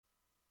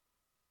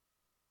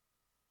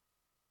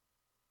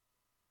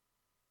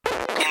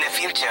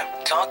future,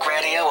 talk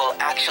radio will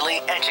actually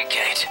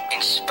educate,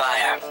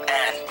 inspire,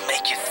 and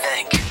make you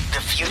think. The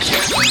future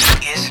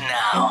is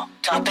now.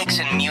 Topics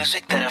and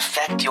music that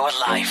affect your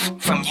life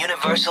from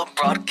Universal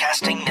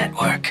Broadcasting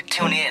Network.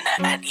 Tune in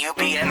at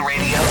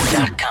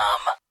ubnradio.com.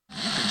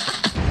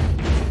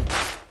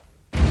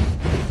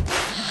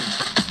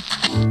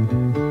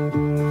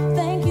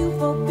 Thank you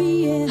for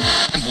being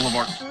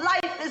Boulevard.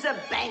 Life is a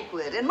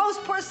banquet, and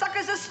most poor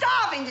suckers are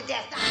starving to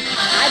death.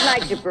 I'd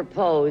like to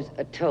propose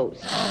a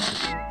toast.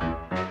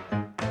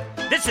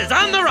 This is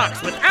On the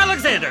Rocks with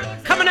Alexander,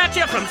 coming at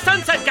you from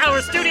Sunset Gower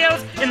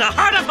Studios in the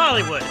heart of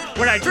Hollywood,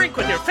 where I drink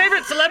with your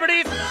favorite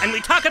celebrities and we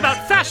talk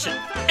about fashion,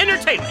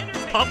 entertainment,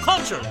 pop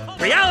culture,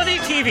 reality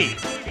TV,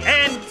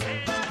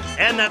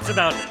 and that's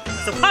about it.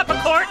 So pop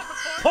a cork,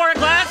 pour a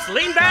glass,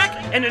 lean back,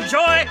 and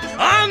enjoy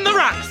On the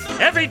Rocks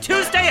every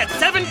Tuesday at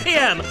 7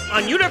 p.m.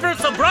 on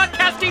Universal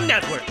Broadcasting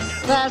Network.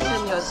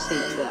 Fasten your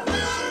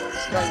seatbelts.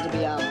 It's going to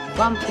be a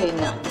bumpy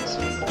night.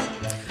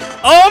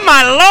 Oh,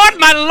 my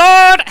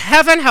Lord,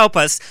 heaven help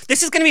us.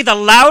 This is going to be the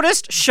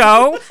loudest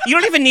show. You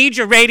don't even need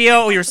your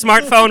radio or your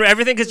smartphone or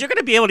everything because you're going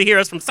to be able to hear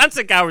us from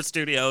Sunset Gower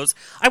Studios.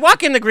 I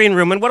walk in the green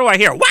room and what do I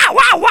hear? Wow,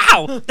 wow,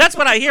 wow. That's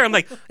what I hear. I'm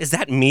like, is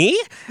that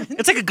me?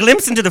 It's like a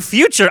glimpse into the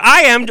future.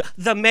 I am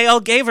the male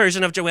gay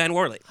version of Joanne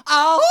Worley.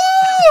 Oh!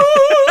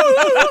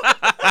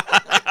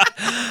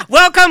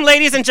 Welcome,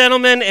 ladies and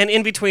gentlemen and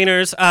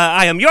in-betweeners.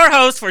 I am your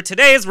host for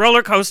today's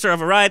roller coaster of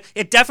a ride.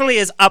 It definitely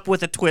is up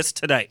with a twist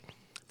today.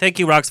 Thank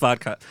you, Rocks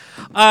Vodka.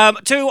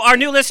 To our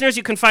new listeners,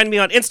 you can find me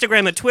on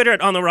Instagram and Twitter at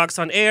On The Rocks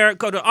On Air.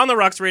 Go to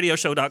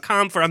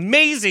ontherocksradioshow.com for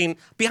amazing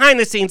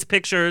behind-the-scenes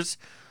pictures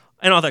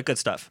and all that good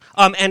stuff.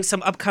 And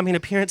some upcoming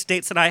appearance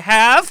dates that I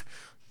have.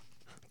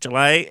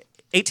 July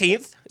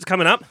 18th is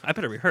coming up. I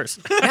better rehearse.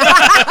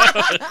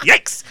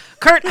 Yikes.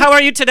 Kurt, how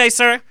are you today,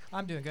 sir?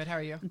 I'm doing good. How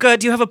are you? Good.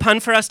 Do you have a pun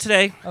for us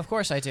today? Of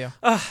course I do.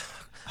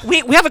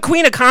 We have a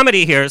queen of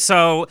comedy here,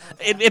 so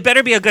it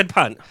better be a good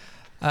pun.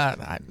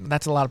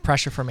 That's a lot of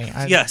pressure for me.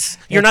 Yes,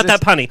 you're not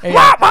that punny.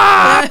 Yeah.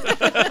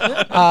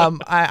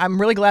 I'm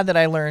really glad that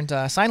I learned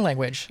sign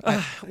language.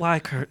 Why,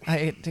 Kurt?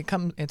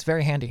 It's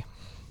very handy.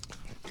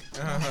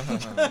 Wow.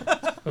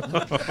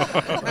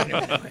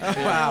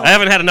 I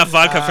haven't had enough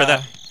vodka for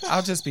that.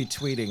 I'll just be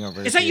tweeting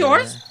over. Is that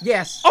yours?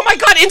 Yes. Oh my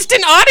God!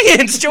 Instant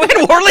audience.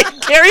 Joanne Worley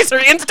carries her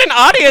instant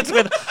audience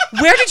with.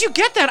 Where did you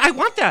get that? I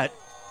want that.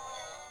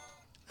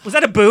 Was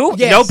that a boo?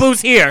 Yes. No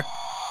boos here.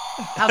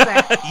 How's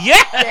that?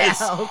 Yes!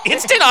 Yeah, okay.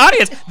 Instant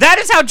audience. That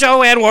is how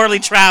Joanne Worley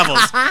travels.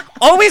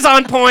 Always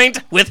on point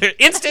with her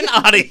instant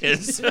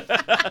audience.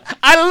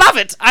 I love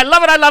it. I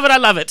love it. I love it. I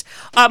love it.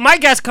 My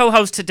guest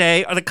co-hosts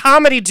today are the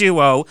comedy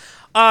duo.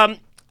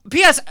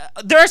 P.S.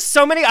 There are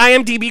so many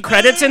IMDb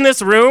credits in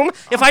this room.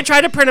 If I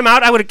tried to print them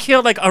out, I would have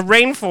killed like a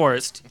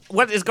rainforest.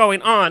 What is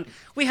going on?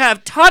 We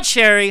have Todd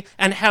Sherry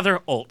and Heather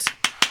Olt.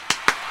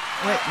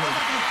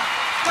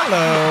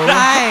 Hello.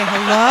 Hi,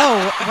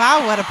 hello.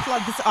 Wow, what a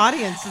plug. This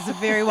audience is a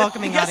very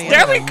welcoming audience.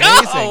 There we go.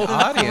 Amazing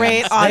audience.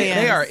 Great audience.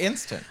 They are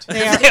instant.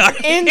 They are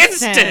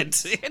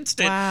instant.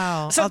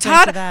 Wow. So I'll drink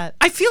to Todd, that.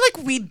 I feel like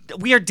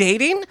we are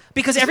dating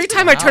because every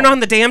time I turn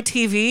on the damn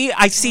TV,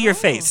 I see your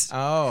face.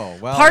 Oh,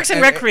 well. Parks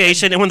and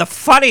Recreation, and one of the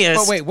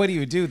funniest. But wait, what do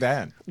you do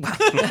then?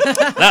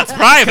 That's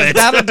private.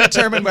 That'll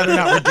determine whether or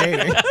not we're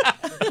dating.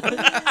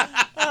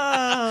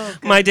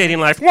 My dating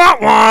life. Wah,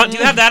 wah. Do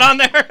you have that on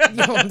there?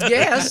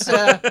 Yes.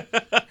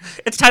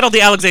 It's titled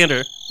The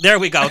Alexander. There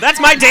we go. That's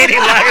my dating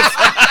life.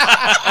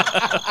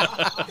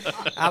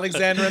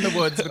 Alexander in the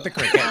woods with the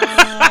crickets.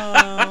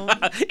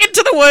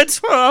 Into the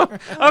woods. Oh,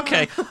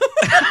 okay.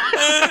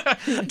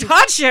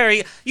 Todd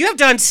Sherry, you have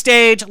done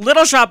stage,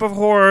 Little Shop of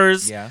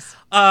Horrors. Yes.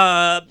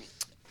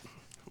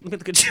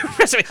 Look at your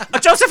resume.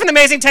 Joseph and the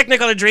Amazing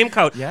Technicolor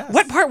Dreamcoat. Yes.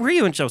 What part were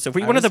you in, Joseph?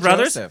 Were you I one of the was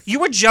brothers? Joseph. You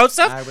were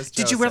Joseph? I was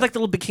Did you wear Joseph. like the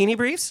little bikini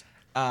briefs?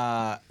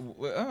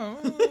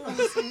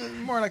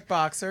 More like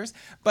boxers.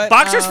 But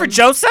Boxers for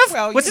Joseph?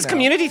 well, What's you this, know.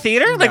 community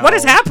theater? Like, what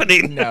is No.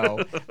 happening? No.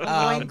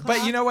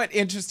 But you know what?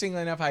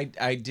 Interestingly enough,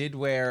 I did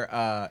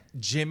wear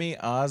Jimmy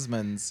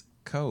Osmond's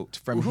coat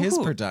from his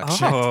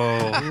production.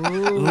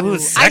 Ooh,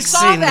 I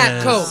saw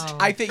that sexiness. coat.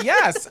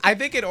 I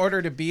think in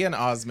order to be an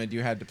Osmond,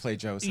 you had to play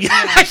Joseph. Yeah,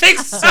 I think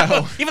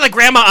so. Even like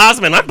Grandma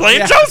Osmond, I'm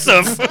playing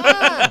Joseph.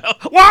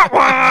 Wah,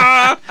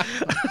 wah.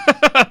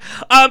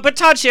 But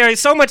Todd Sherry,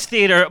 so much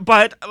theater,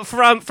 but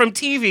from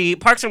TV,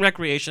 Parks and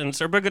Recreation,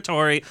 Sir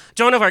Purgatory,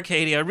 Joan of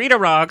Arcadia, Rita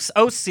Rocks,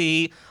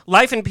 OC,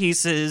 Life in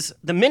Pieces,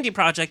 The Mindy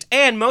Project,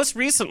 and most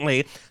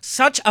recently,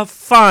 such a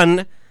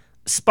fun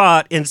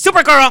spot in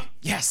Supergirl.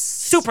 Yes.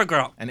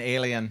 Supergirl. An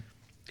alien.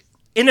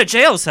 In a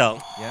jail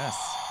cell. Yes.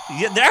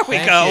 Yeah, there we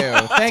Thank go. you.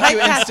 Thank you,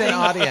 instant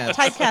audience.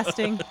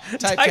 Typecasting.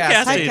 Typecasting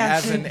as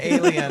Typecasting. an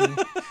alien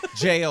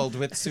jailed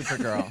with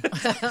Supergirl.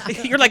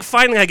 You're like,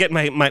 finally I get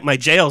my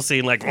jail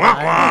scene, like, wah,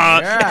 wah.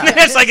 Yeah. And then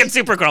it's like in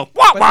Supergirl,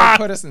 wah, But wah. they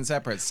put us in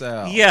separate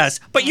cells. Yes,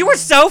 but you were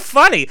so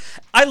funny.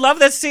 I love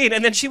that scene.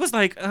 And then she was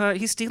like,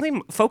 he's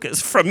stealing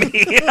focus from me.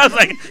 I was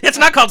like, it's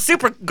not called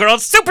Supergirl,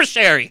 it's Super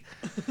Sherry.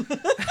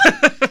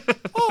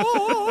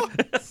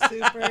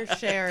 Super Super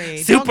Sherry.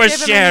 Super Don't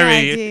give him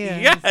any Sherry.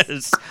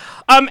 ideas.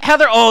 Yes.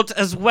 Heather Alt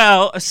as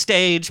well, a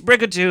stage,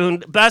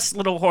 Brigadoon, Best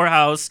Little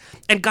Whorehouse,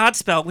 and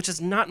Godspell, which is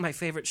not my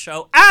favorite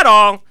show at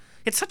all.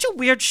 It's such a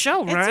weird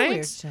show, It's right? a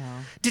weird show.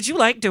 Did you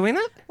like doing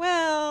it?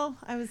 Well,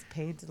 I was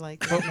paid to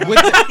like it.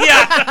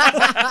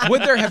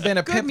 Would there have been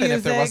a Good Pippin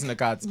if there music. wasn't a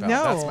Godspell?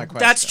 No. That's my question.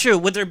 That's true.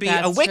 Would there be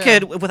a That's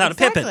Wicked true. without a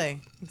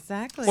Pippin?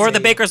 Exactly. Or the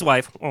baker's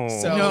wife? Oh.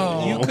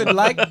 So you could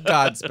like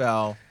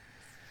Godspell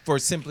for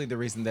simply the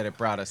reason that it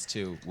brought us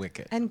to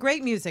Wicked. And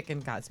great music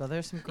in Godspell.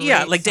 There's some great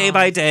Yeah, like Day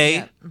by songs. Day.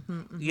 Yeah.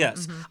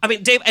 Yes. I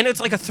mean, Dave, and it's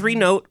like a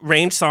 3-note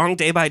range song,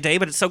 Day by Day,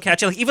 but it's so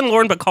catchy. Like even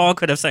Lauren Bacall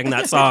could have sang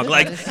that song,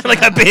 like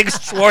a big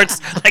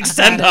Schwartz like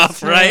send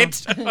off, True. right?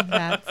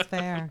 That's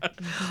fair.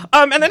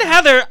 And then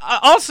Heather,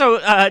 also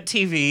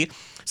TV,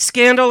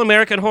 Scandal,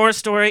 American Horror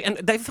Story, and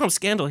they filmed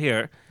Scandal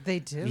here. They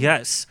do.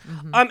 Yes.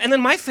 And then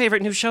my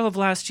favorite new show of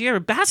last year,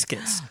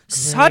 Baskets.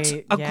 Such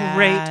a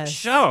great Yes.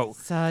 show.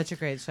 Such a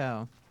great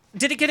show.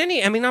 Did it get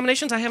any Emmy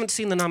nominations? I haven't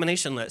seen the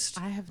nomination list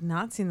I have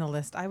not seen the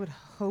list. I would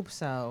hope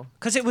so.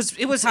 because it's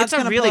Todd's a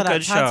gonna really pull it up.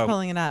 good Todd's show.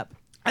 pulling it up.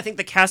 I think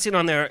the casting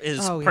on there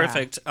is Oh, yeah.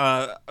 perfect.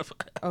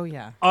 Oh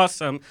yeah.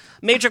 Awesome.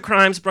 Major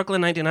Crimes,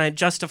 Brooklyn 99,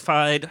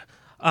 Justified,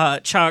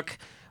 Chuck.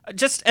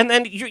 And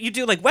then you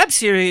do like web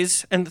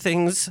series and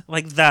things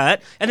like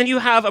that. And then you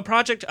have a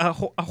project, a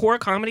horror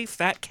comedy,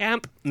 Fat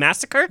Camp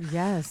Massacre.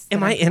 Yes. Am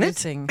that I I'm in it?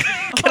 producing.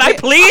 Can I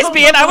please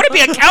be in? I want to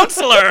be a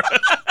counselor.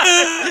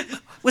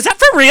 Was that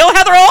for real,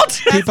 Heather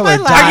Alt? People my are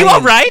laugh. dying. Are you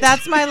all right?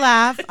 That's my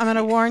laugh. I'm going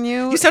to warn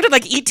you. You sounded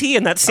like E.T.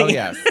 in that scene. Oh,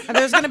 yes. And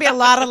there's going to be a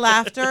lot of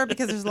laughter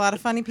because there's a lot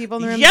of funny people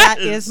in the room. Yes.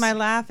 That is my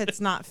laugh.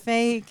 It's not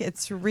fake.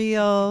 It's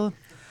real.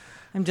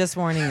 I'm just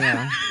warning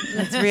you.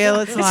 It's real.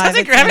 It's It live. sounds like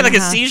it's you're having like a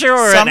in-house. seizure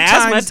or an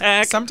asthma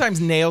attack. Sometimes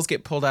nails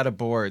get pulled out of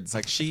boards.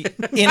 Like she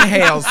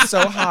inhales so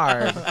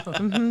hard.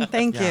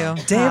 Thank you.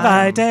 Day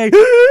by day.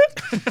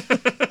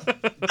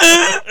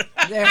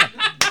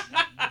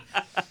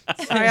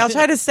 Sorry, I'll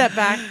try to step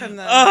back from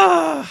the.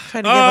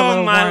 Try to give a Oh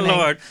little my warning.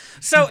 Lord.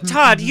 So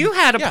Todd, you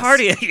had a Yes.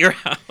 party at your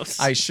house.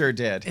 I sure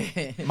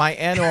did. My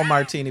annual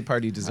martini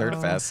party dessert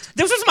fest.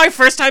 This was my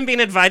first time being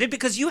invited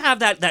because you have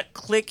that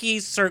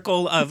cliquey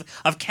circle of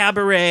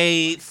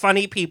cabaret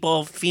funny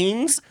people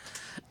fiends.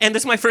 And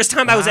this is my first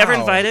time I was ever Wow.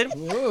 invited.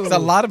 There's a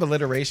lot of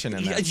alliteration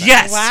in that.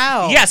 Yes.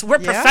 Wow. Yes, we're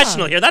Yeah.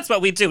 professional here. That's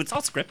what we do. It's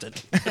all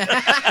scripted.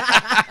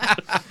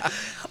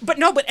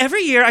 But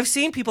every year I've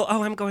seen people,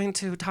 I'm going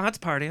to Todd's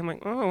party. I'm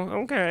like,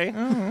 okay.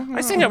 I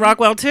sing at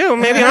Rockwell too.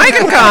 Maybe I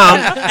can come.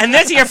 And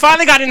this year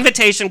finally got an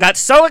invitation, got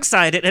so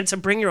excited, and it's a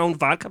bring your own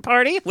vodka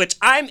party, which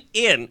I'm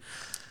in.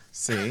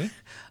 See?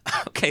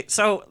 Okay,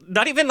 so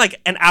not even like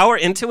an hour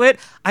into it,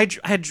 I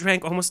had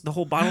drank almost the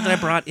whole bottle that I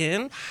brought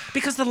in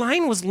because the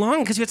line was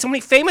long because you had so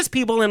many famous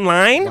people in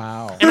line.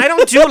 Wow. And I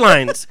don't do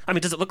lines. I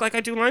mean, does it look like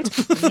I do lines?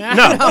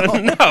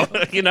 No,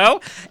 you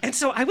know? And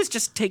so I was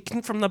just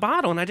taking from the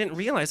bottle and I didn't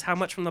realize how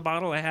much from the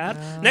bottle I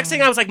had. Next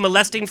thing I was like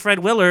molesting Fred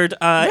Willard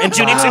and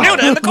Judy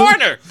Tsunuda in the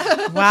corner.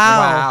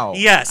 Wow.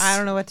 Yes. I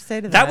don't know what to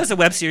say to that. That was a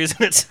web series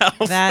in itself.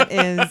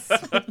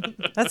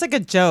 That's like a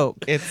joke.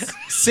 It's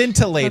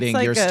scintillating,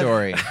 That's like your a-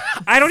 story.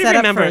 I don't even Set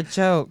up remember. for a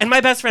joke. And my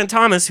best friend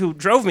Thomas, who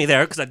drove me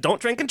there because I don't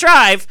drink and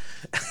drive,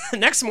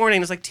 next morning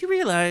was like, "Do you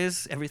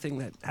realize everything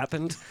that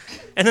happened?"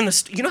 And then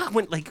you know how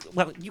when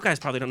you guys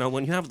probably don't know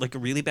when you have like a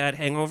really bad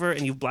hangover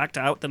and you've blacked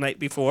out the night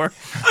before,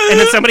 and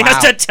then somebody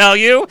has to tell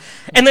you,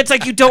 and it's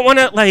like you don't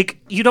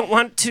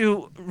want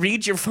to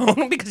read your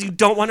phone because you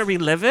don't want to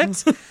relive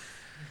it.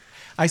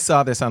 I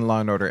saw this on Law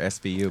and Order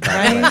SVU.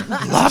 By the way.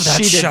 Love that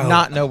She show. did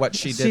not know what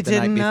she did She the night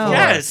didn't know. before.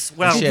 Yes,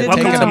 well, she had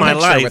welcome taken to a my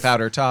picture life. without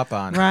her top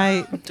on.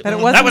 Right. But it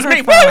wasn't That was her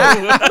me. fault.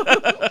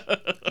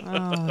 Woo!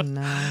 Oh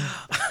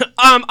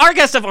no. Our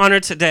guest of honor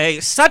today,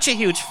 such a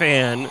huge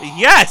fan.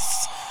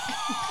 Yes.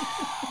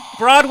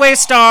 Broadway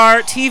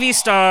star, TV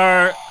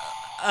star,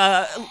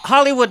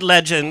 Hollywood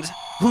legend,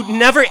 who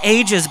never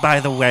ages, by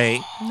the way.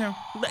 No.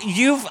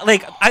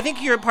 I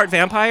think you're part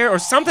vampire or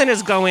something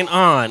is going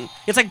on.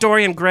 It's like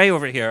Dorian Gray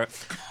over here.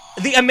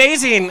 The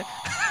amazing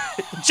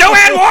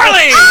Joanne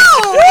Worley.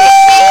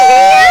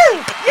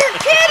 Oh, you're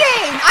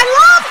kidding! I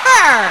love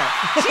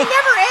her. She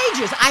never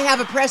ages. I have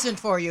a present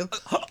for you.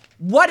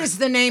 What is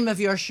the name of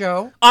your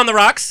show? On the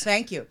Rocks.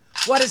 Thank you.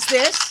 What is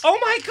this? Oh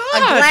my A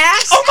God.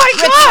 glass Oh my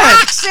with God.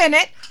 rocks in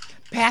it.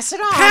 Pass it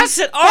on. Pass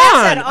it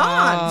Pass on. it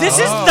on. This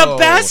is the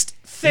best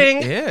thing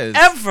it is.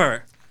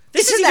 ever.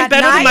 This is Isn't even that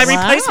better than my nice?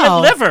 replacement Wow.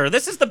 liver.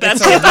 This is the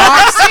best It's a thing I've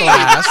rocks ever seen.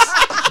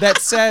 glass that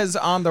says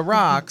on the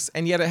rocks,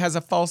 and yet it has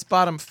a false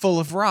bottom full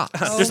of rocks.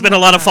 There's been a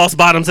lot of false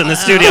bottoms in the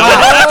studio. I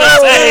have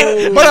to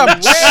say.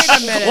 But Wait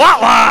a minute.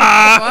 Wah,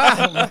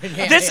 wah.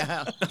 This-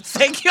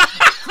 Thank you.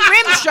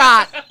 Rim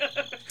shot.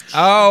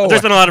 oh,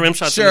 There's been a lot of rim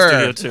shots sure.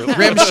 in the studio too.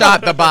 Rim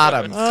shot the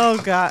bottom. Oh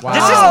God. Wow.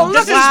 Oh, This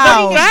look is at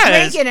the He's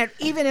best. drinking it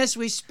even as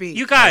we speak.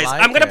 You guys, I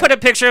like I'm going to it. put a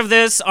picture of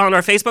this on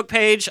our Facebook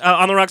page,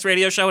 on the Rocks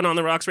Radio Show and on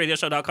the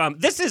rocksradioshow.com.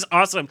 This is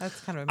awesome.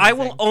 That's kind of I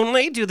amazing. will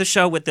only do the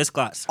show with this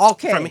glass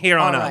Okay. from here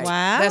on All out. right.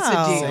 Wow. That's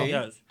a deal.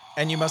 Yes.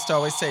 And you must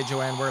always say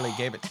Joanne Worley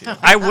gave it to you.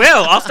 I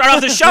will. I'll start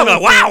off the show. Go,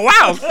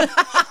 wow.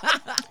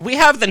 We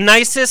have the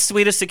nicest,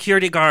 sweetest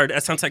security guard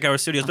at Sunset Gower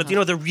Studios, but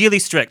they're really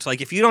strict.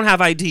 Like, if you don't have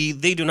ID,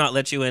 they do not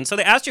let you in. So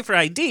they asked you for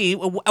ID.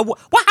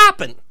 What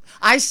happened?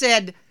 I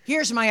said,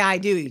 here's my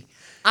ID.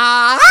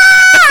 And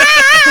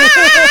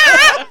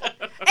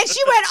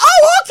she went,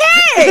 oh,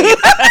 okay.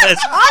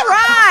 Yes. All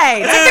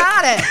right. I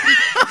got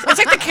it. It's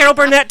like the Carol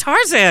Burnett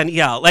Tarzan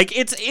yell. Like,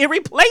 it's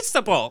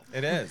irreplaceable.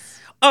 It is.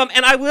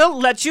 And I will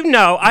let you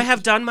know, I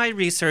have done my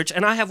research,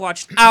 and I have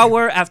watched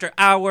hour after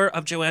hour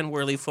of Joanne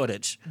Worley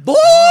footage.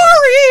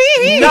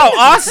 Boring. No,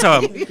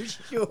 awesome.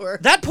 Sure.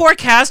 That poor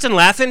cast and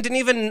Laughing didn't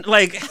even,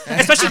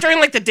 especially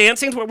during, the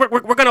dancing. We're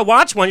going to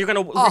watch one. You're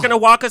going to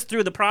walk us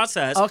through the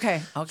process.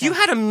 Okay. You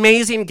had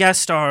amazing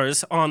guest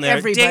stars on there.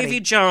 Everybody. Davy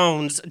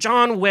Jones,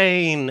 John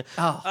Wayne,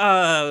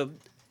 Ava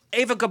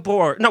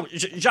Gabor. No,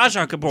 Zsa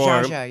Zsa Gabor.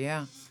 Zsa Zsa,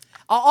 yeah.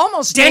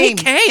 Almost Danny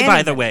named Kaye,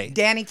 by the way.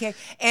 Danny Kaye.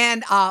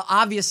 And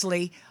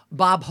obviously,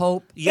 Bob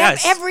Hope.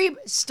 Yes. Every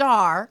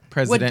star.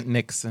 President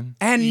Nixon.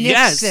 And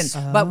Yes.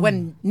 Nixon. But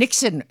when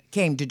Nixon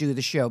came to do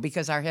the show,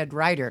 because our head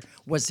writer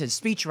was his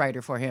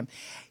speechwriter for him,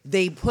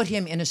 they put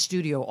him in a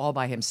studio all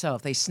by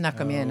himself. They snuck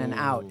him in and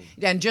out.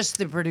 And just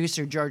the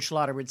producer, George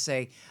Slaughter, would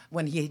say,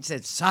 when he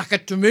said, "Sock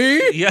it to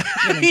me," Yeah.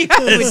 he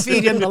would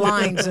feed him the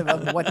lines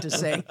of what to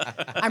say.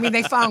 I mean,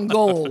 they found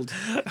gold.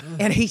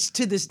 And he,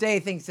 to this day,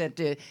 thinks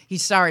that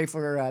he's sorry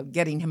for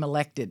getting him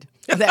elected.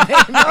 That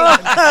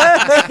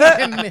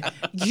made him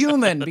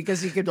human,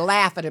 because he could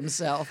laugh at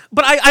himself.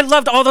 But I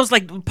loved all those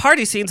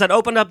party scenes that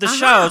opened up the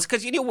shows,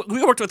 because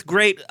we worked with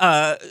great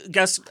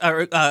guest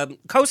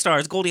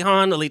co-stars, Goldie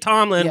Hawn, Lily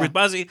Tomlin, Yeah. Ruth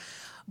Buzzy.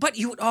 But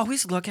you would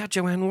always look at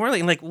Joanne Worley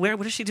and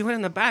what is she doing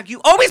in the back?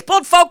 You always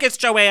pulled focus,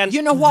 Joanne.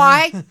 You know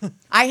why?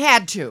 I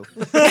had to.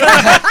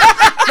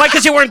 Why?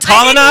 Because you weren't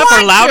tall I didn't enough or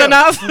want loud to.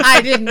 enough?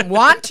 I didn't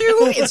want to.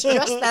 It's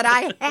just that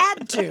I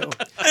had to.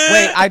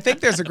 Wait, I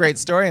think there's a great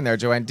story in there,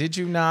 Joanne. Did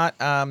you not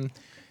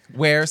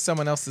wear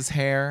someone else's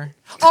hair?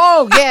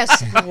 Oh,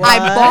 yes. I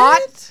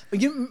bought.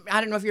 I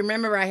don't know if you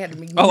remember. I had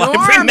Oh, I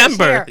enormous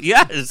remember. hair.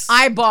 Yes.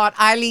 I bought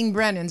Eileen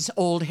Brennan's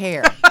old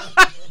hair.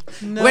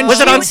 When Was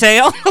she it on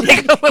sale?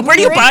 Where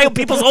do you buy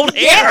people's old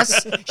hair?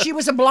 Yes, she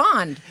was a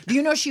blonde. Do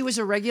you know she was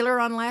a regular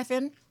on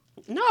Laugh-In?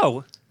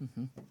 No.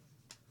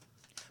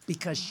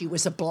 Because she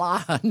was a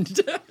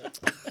blonde.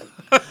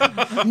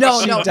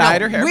 No,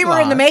 dyed her hair We were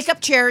in the blonde.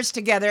 makeup chairs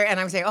together, and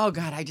I was saying, "Oh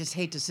God, I just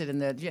hate to sit in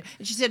the."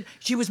 And she said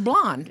she was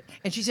blonde,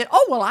 and she said,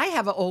 "Oh well, I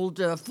have an old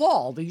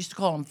fall. They used to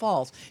call them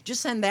falls.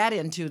 Just send that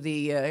into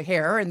the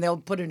hair, and they'll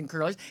put it in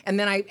curlers." And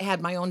then I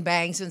had my own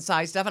bangs and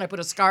side stuff, and I put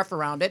a scarf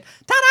around it.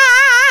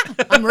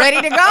 Ta-da! I'm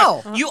ready to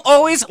go. You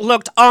always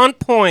looked on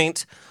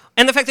point.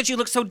 And the fact that you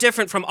look so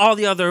different from all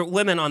the other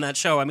women on that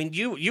show. I mean,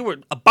 you were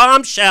a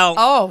bombshell.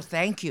 Oh,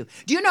 thank you.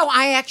 Do you know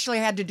I actually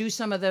had to do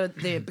some of the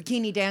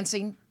bikini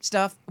dancing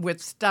stuff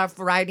with stuff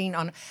riding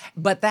on,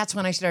 but that's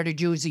when I started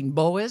using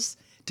boas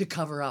to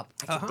cover up.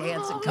 I could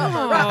dance and cover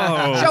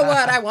up. Show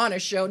what I want to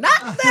show. Not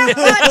that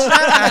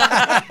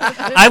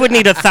much. I would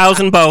need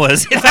 1,000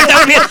 boas. In fact,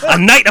 that would be a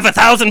night of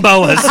 1,000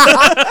 boas.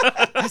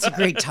 That's a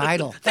great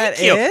title. That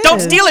You. is.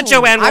 Don't steal it,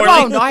 Joanne I Worley.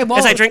 won't, I won't.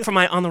 As I drink from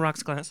my On the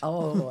Rocks glass.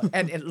 Oh,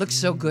 and it looks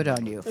so good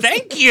on you.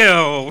 Thank you.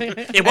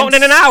 It won't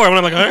in an hour when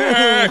I'm like,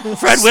 "Arr,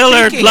 Fred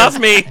Willard, Speaking love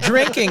of me.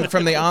 Drinking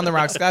from the On the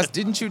Rocks glass.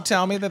 Didn't you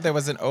tell me that there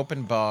was an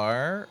open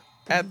bar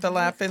at the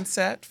Laugh-In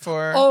set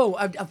for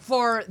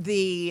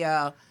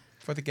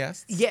For the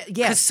guests?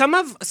 yes.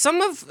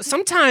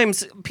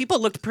 Sometimes people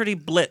looked pretty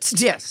blitzed.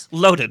 Yes.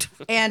 Loaded.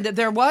 And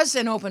there was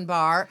an open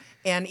bar,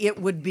 and it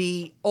would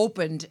be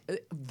opened.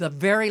 The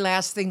very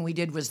last thing we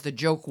did was the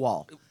joke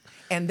wall,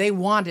 and they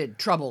wanted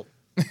trouble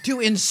to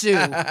ensue.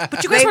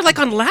 But you guys were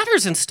on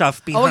ladders and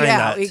stuff behind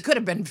that. it could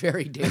have been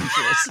very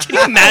dangerous. Can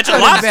you imagine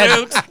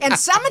lawsuits? And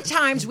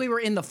sometimes we were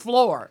in the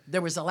floor.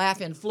 There was a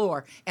Laugh-In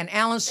floor, and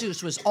Alan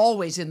Seuss was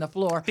always in the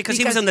floor Because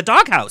he was in the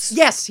doghouse.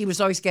 Yes, he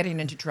was always getting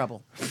into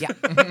trouble. Yeah.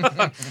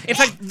 In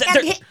fact,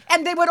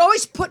 And they would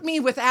always put me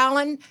with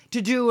Alan to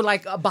do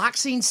a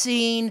boxing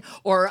scene,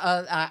 or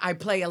I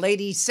play a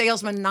lady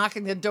salesman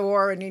knocking the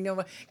door,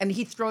 and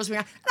he throws me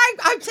out. And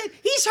I said,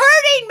 "He's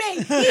hurting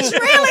me. He's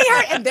really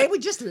hurt." And they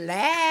would just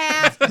laugh.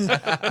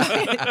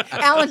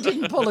 Alan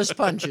didn't pull his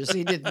punches.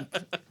 He didn't.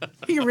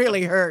 He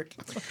really hurt.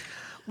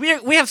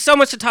 we have so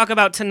much to talk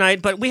about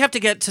tonight, but we have to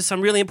get to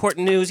some really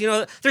important news.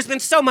 There's been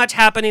so much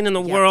happening in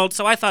the world,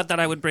 so I thought that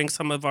I would bring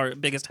some of our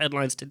biggest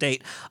headlines to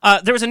date.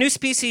 There was a new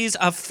species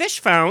of fish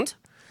found.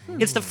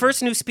 It's the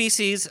first new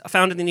species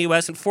found in the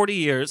U.S. in 40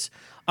 years.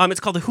 It's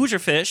called the Hoosier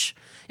fish.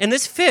 And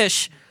this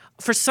fish,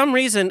 for some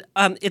reason,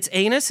 its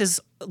anus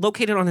is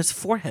located on his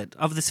forehead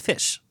of this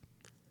fish.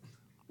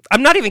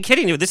 I'm not even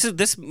kidding you.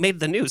 This made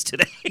the news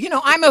today.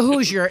 I'm a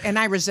Hoosier, and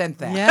I resent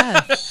that.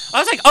 Yes. I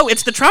was like, oh,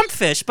 it's the Trump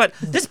fish. But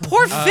this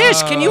poor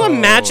fish, can you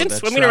imagine the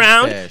swimming Trump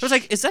around? fish. I was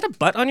like, is that a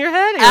butt on your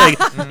head? And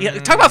you're like, yeah,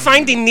 talk about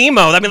Finding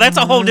Nemo. I mean, that's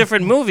a whole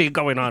different movie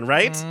going on,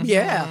 right?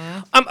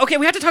 Yeah. Okay,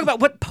 we have to talk about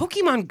what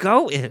Pokemon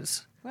Go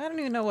is. I don't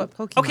even know what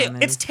Pokemon Okay, is.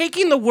 it's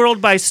taking the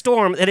world by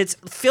storm, and it's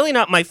filling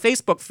up my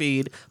Facebook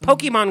feed.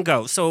 Pokemon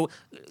Go. So,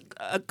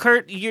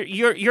 Kurt,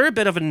 you're a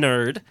bit of a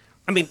nerd.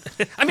 I mean,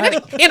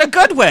 in a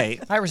good way.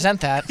 I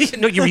resent that.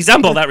 No, you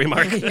resemble that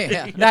remark.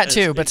 That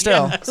too, but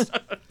still. Yes.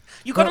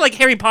 You go to like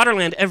Harry Potter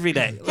Land every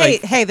day.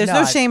 Hey, there's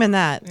no shame in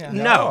that. Yeah.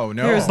 No.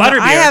 There's Butterbeer.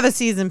 I have a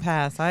season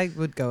pass. I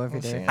would go every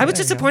day. I was There you go.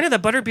 disappointed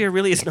that butterbeer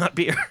really is not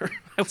beer.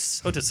 I was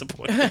so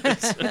disappointed.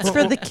 It's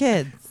for the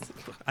kids.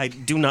 I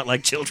do not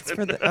like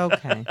children.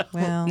 Okay.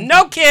 Well.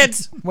 No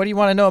kids. What do you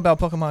want to know about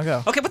Pokemon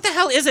Go? Okay, what the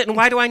hell is it, and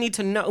why do I need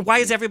to know? Why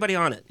is everybody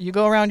on it? You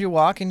go around your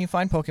walk and you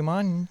find Pokemon.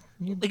 And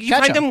you Like, you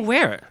catch find them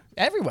where?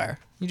 everywhere.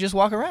 You just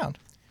walk around.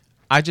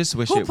 I just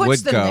wish Who it puts would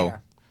them go.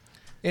 there?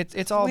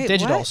 It's all Wait,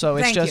 digital, what? so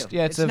it's Thank just you.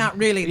 yeah. It's not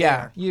really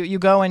yeah. there. You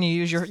go and you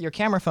use your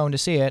camera phone to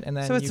see it, and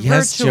then So it's you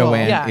Yes, virtual.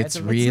 Joanne, Yeah, it's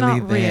it's really not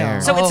real.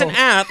 there. So it's an Oh.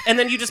 app, and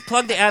then you just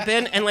plug the app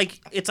in, and like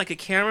it's like a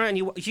camera, and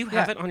you have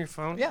Yeah. it on your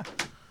phone. yeah.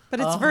 But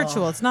it's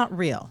virtual. It's not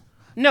real.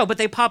 No, but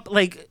they pop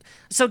like.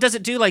 So does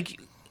it do like?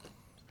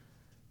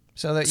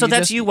 So that So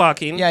that's just, you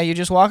walking. Yeah, you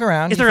just walk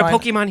around. Is you there a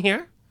find- Pokemon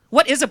here?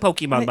 What is a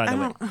Pokemon, by I the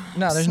way? don't-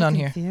 No, there's so none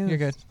here. confused. You're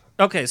good.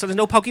 Okay, so there's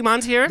no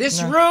Pokemons here.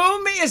 This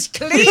room is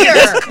clear.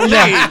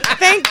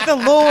 Thank the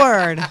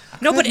Lord.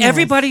 No, but Goodness.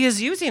 everybody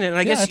is using it. And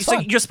I guess it's so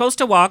fun. you're supposed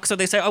to walk, so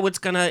they say, "Oh, it's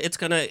gonna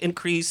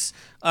increase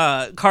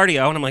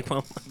cardio," and I'm like,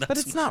 "Well, that's, But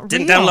it's not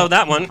didn't real. download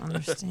that I one." don't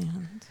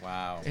understand.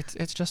 Wow.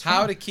 It's just How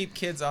fun. to keep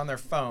kids on their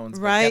phones,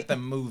 but Right. get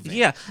them moving.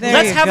 Yeah, There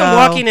let's you have them go.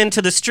 walking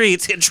into the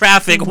streets in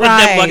traffic with them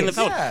Right. plugging the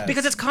phone Yes.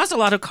 because it's caused a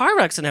lot of car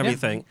wrecks and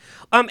everything.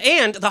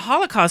 And the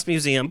Holocaust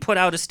Museum put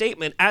out a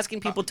statement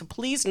asking people to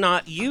please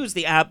not use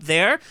the app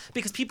there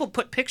because people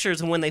put pictures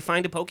of when they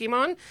find a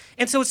Pokemon,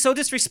 and so it's so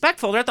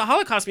disrespectful. They're at the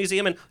Holocaust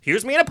Museum, and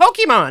here's me and a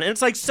Pokemon, and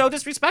it's like so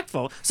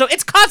disrespectful. So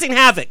it's causing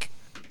havoc.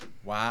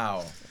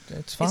 Wow.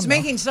 It's fun. It's though.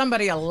 making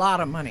somebody a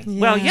lot of money.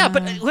 Well, yeah,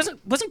 but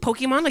wasn't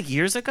Pokemon like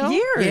years ago?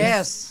 Years.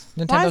 Yes.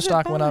 Why Nintendo is it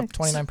stock went up back?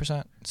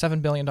 29%,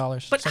 $7 billion.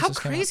 But since how this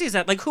came out. crazy is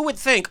that? Like, who would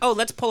think? Oh,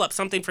 let's pull up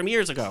something from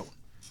years ago.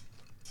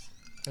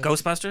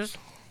 Ghostbusters.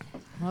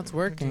 Well, it's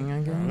working,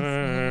 I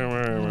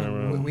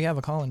guess. We have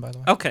a call-in, by the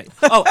way. Okay.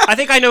 Oh, I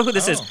think I know who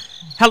this is.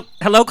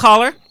 Hello,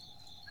 caller.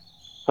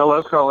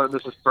 Hello, caller.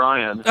 This is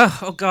Brian.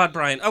 Oh God,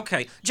 Brian.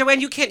 Okay,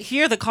 Joanne, you can't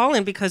hear the call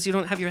in because you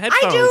don't have your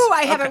headphones. I do.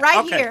 I have it Okay,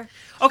 right okay. here.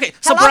 Okay,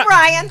 so Hello,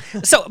 Brian.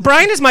 So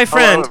Brian is my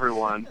friend. Hello,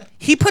 everyone.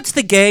 He puts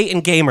the gay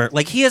in gamer.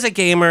 Like he is a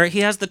gamer. He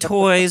has the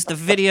toys, the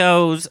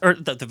videos, or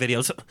the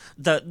videos,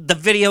 the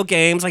video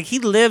games. Like he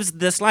lives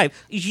this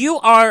life. You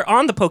are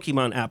on the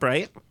Pokemon app,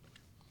 right?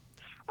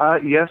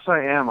 Yes, I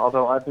am.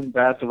 Although I've been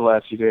bad for the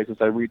last few days as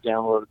I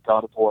re-downloaded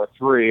God of War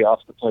 3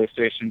 off the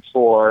PlayStation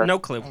 4. No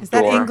clue. Is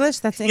that Sure. English?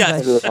 That's English.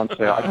 Yes. It was on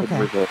sale. I couldn't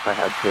Okay. resist. I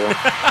had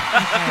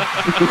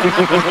to.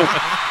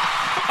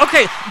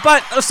 Okay,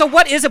 but so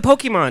what is a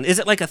Pokemon? Is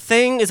it like a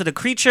thing? Is it a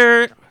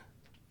creature?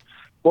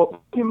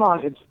 Well,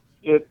 Pokemon,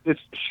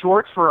 it's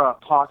short for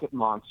Pocket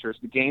Monsters.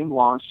 The game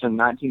launched in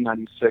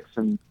 1996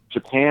 in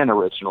Japan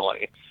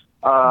originally.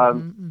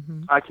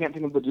 I can't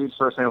think of the dude's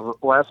first name.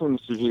 The last name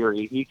is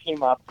Sujiri. He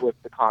came up with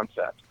the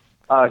concept.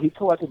 He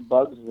collected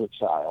bugs as a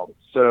child,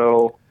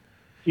 so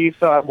he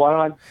thought, why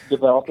don't I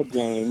develop a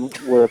game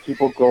where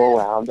people go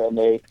around and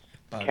they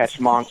catch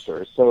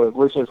monsters? So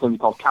originally it's going to be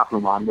called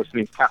Capumon, which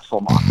means capsule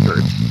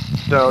monsters.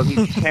 So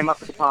he came up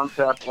with the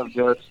concept of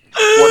just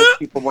what if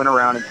people went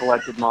around and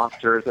collected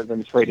monsters and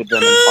then traded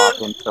them and fought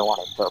them, so on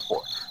and so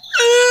forth.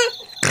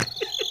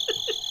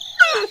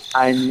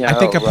 I know. I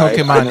think a right?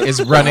 Pokemon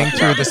is running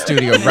through the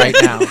studio right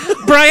now.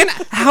 Brian,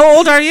 how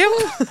old are you?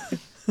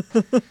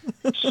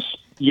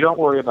 You don't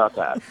worry about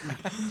that.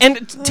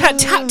 And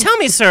tell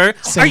me, sir,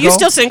 are you Single?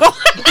 still single?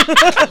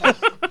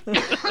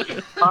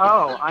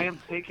 Oh, I am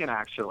taken,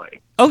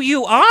 actually. Oh,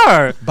 you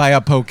are. By a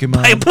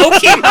Pokemon. By a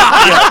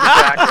Pokemon.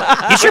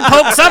 Exactly. You should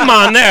poke some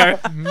on there.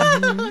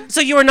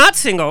 So you are not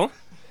single.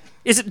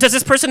 Does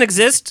this person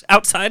exist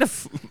outside of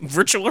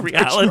virtual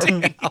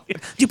reality? Do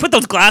you put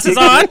those glasses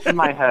on? He's in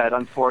my head,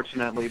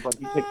 unfortunately, but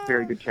he takes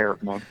very good care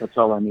of me. That's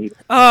all I need.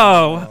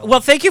 Oh, well,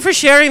 thank you for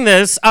sharing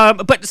this.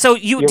 But so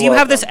do you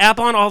have this welcome. app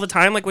on all the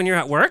time, like when you're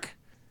at work?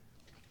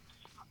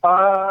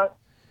 Not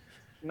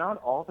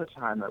all the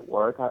time at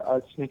work.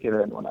 I sneak it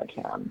in when I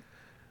can.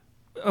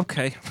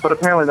 Okay. But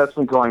apparently that's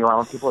been going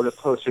around. People are just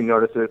posting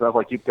notices of,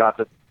 like, you've got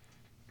to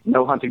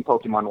no hunting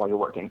Pokemon while you're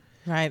working.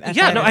 Right. I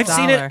Yeah, paid no, a I've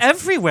seen it dollar.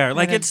 everywhere.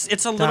 Like I paid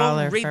it's a little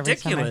dollar for every time I heard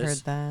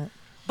ridiculous. that.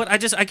 But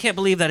I can't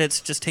believe that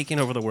it's just taking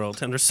over the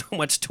world, and there's so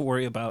much to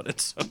worry about.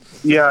 It's so...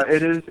 Yeah,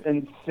 it is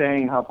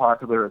insane how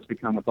popular it's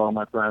become with all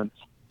my friends.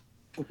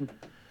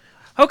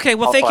 Okay,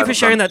 well, I'll thank you find for it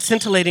sharing then. that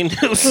scintillating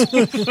news.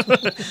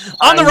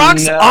 On the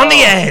rocks, I know. on the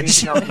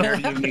edge. Anything else there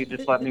you need,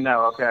 just let me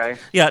know, okay?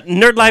 Yeah,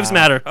 nerd lives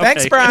matter. Okay.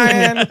 Thanks,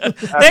 Brian.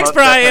 Thanks, Most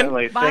Brian.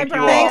 definitely. Bye, Thank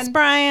Brian. you all. Thanks,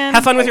 Brian.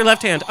 Have fun with your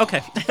left hand.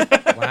 Okay.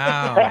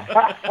 Wow.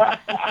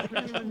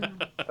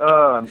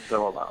 Oh, I'm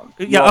so alone.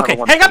 You Yeah, all have okay. a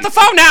wonderful Hang up the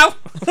phone now.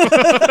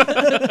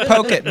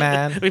 Poke it,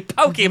 man.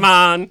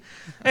 Pokemon.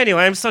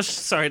 Anyway, I'm so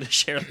sorry to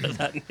share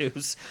that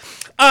news.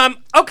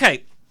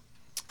 Okay.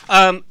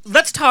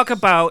 Let's talk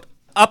about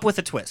Up with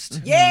a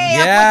Twist. Yeah, up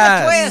with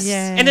Yes. a twist.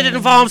 Yay. And it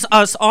involves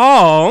us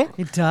all.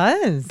 It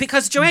does.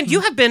 Because, Joanne,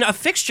 you have been a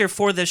fixture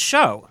for this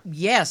show.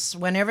 Yes,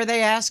 whenever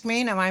they ask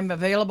me and I'm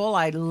available,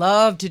 I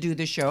love to do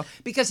the show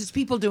because it's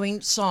people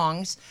doing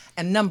songs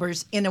and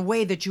numbers in a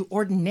way that you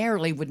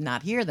ordinarily would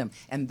not hear them.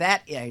 And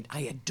that,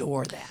 I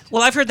adore that.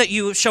 Well, I've heard that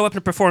you show up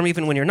and perform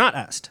even when you're not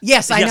asked.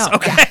 Yes, I know.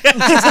 Okay.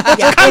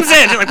 Yeah. Comes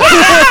in. You're like,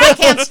 They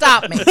can't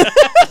stop me.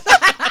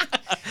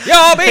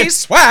 You'll be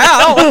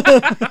swell.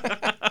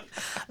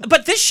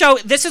 But this show,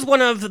 this is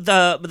one of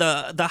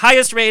the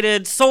highest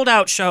rated, sold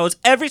out shows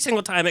every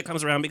single time it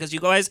comes around because you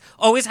guys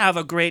always have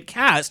a great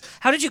cast.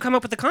 How did you come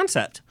up with the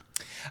concept?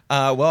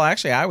 Well,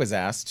 actually, I was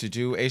asked to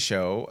do a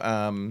show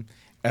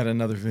at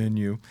another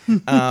venue.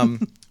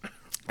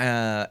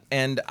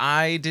 And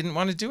I didn't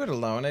want to do it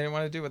alone. I didn't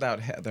want to do it without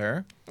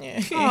Heather.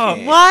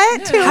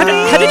 What?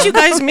 How did you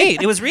guys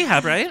meet? It was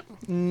rehab, right?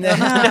 No.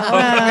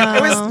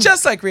 It was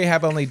just like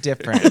rehab, only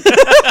different.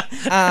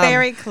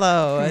 Very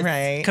close.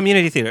 Right.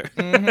 Community theater.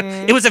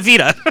 It was a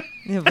Vita.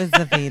 It was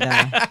the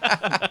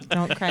Vita.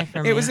 Don't cry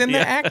for me. It was in the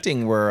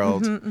acting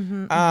world.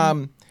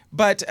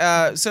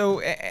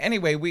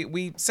 Anyway,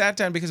 we sat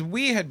down because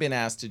we had been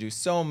asked to do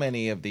so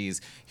many of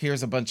these.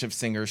 Here's a bunch of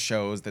singer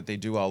shows that they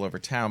do all over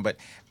town. But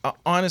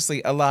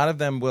honestly, a lot of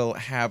them will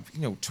have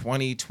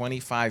 20,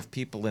 25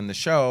 people in the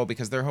show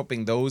because they're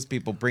hoping those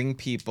people bring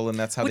people, and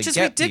that's how Which they is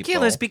get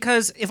ridiculous people.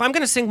 because if I'm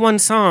going to sing one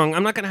song,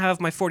 I'm not going to have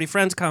my 40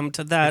 friends come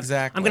to that.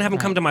 Exactly. I'm going to have them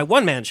come to my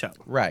one-man show.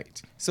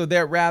 Right. So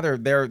they're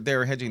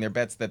hedging their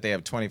bets that they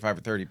have 25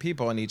 or 30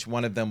 people, and each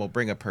one of them will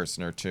bring a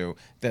person or two.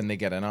 Then they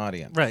get an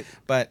audience. Right.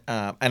 But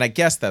and I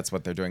guess that's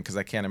what they're doing because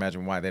I can't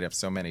imagine why they'd have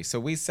so many. So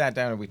we sat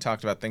down and we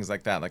talked about things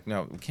like that. Like,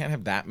 no, we can't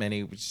have that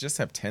many. We should just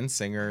have 10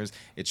 singers.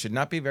 It should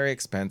not be very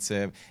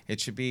expensive.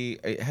 It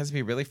has to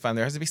be really fun.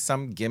 There has to be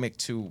some gimmick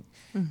to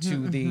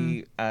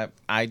the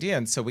idea.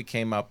 And so we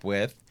came up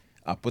with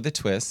Up with a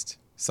Twist,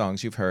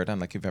 songs you've heard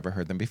unlike you've ever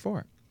heard them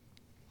before.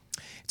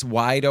 It's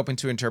wide open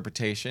to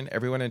interpretation.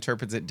 Everyone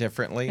interprets it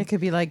differently. It could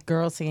be like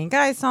girls singing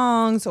guy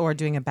songs, or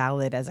doing a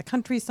ballad as a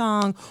country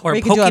song, Or a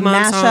you could do a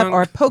Pokemon mashup song.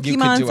 or a Pokemon. You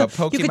could do a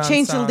song. You could Pokemon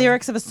change the song.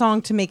 lyrics of a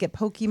song to make it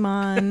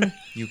Pokemon.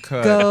 You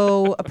could.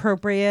 Go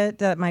appropriate.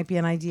 That might be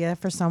an idea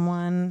for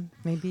someone.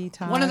 Maybe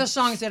Todd. One of the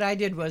songs that I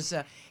did was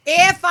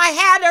If I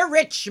Had a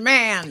Rich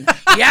Man.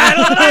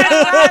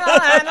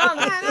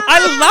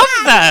 I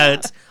love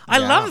that. I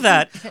Yeah. love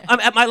that.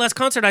 At my last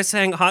concert, I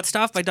sang Hot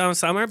Stuff by Donna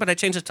Summer, but I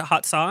changed it to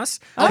Hot Sauce.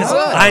 Oh, 'Cause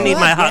good. I need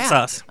my hot Yeah.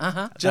 sauce.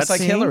 Just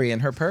like See? Hillary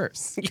and her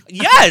purse.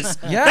 Yes.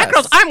 Yes. That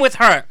girl's, I'm with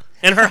her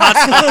and her hot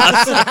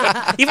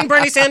sauce. Even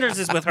Bernie Sanders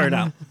is with her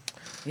now.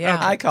 Yeah.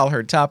 I call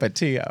her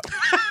Tapatio.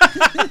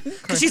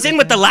 Because she's in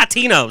with the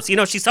Latinos.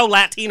 She's so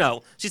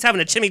Latino. She's having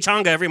a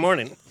chimichanga every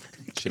morning.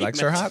 She likes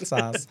her hot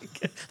sauce.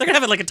 They're going to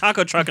have it like a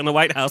taco truck in the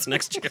White House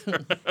next year.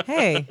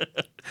 Hey.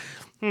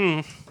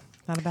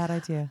 Not a bad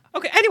idea.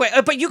 Okay, anyway,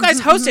 but you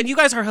guys hosted. You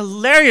guys are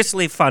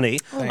hilariously funny.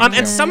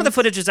 And some of the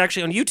footage is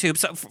actually on YouTube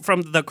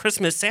from the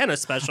Christmas Santa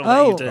special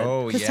that you did.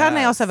 Oh, Because Todd and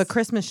I yes. also have a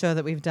Christmas show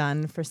that we've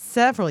done for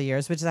several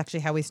years, which is actually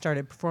how we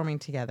started performing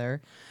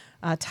together.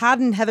 Todd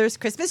and Heather's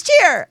Christmas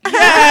Cheer.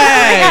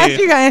 Yay!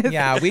 You guys.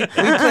 Yeah, we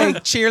play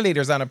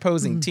cheerleaders on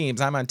opposing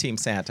teams. I'm on Team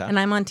Santa. And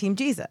I'm on Team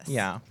Jesus.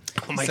 Yeah.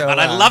 Oh my God,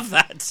 I love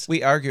that.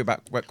 We argue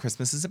about what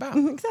Christmas is about.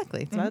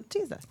 Exactly. It's about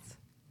Jesus.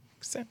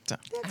 Santa.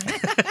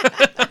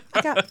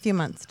 I got a few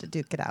months to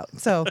duke it out.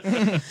 So,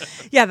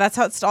 yeah, that's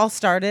how it all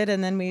started.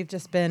 And then we've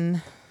just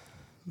been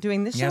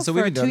doing this show Yeah, so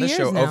for we've been doing 2 this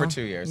years show now. over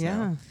 2 years Yeah.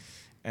 now.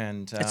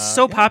 And It's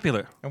so yeah.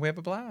 popular. And we have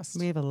a blast.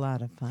 We have a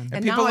lot of fun.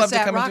 And people now love it's to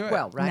at come and do it.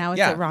 Rockwell, right? Now it's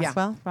Yeah. at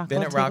Rockwell. Rockwell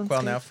Been at Table and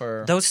Rockwell now Stage.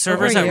 for Those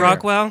servers over a at year.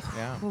 Rockwell?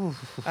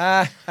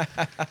 Yeah.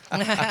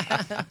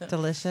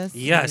 Delicious.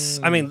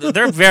 Yes. I mean,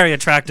 they're very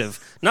attractive.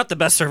 Not the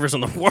best servers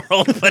in the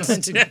world, but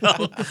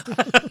still.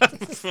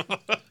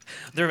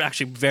 They're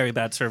actually very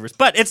bad servers.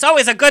 But it's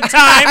always a good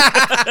time.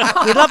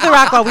 We love the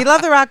Rockwell. We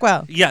love the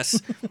Rockwell. Yes.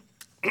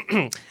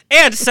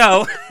 And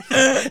so,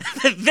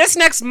 this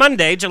next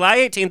Monday, July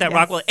 18th at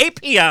Rockwell,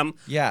 8 p.m.,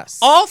 Yes.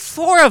 all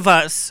four of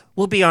us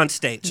will be on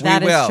stage.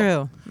 That we is will.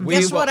 true. We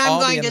Guess will what I'm all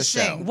be going in to the show.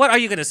 sing? What are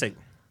you going to sing?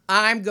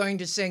 I'm going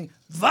to sing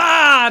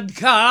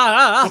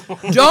vodka.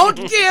 Don't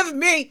give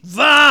me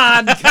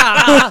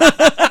vodka.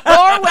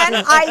 Or when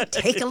I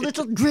take a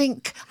little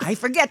drink, I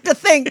forget to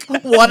think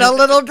what a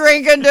little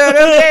drink can do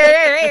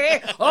to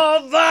me.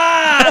 Oh,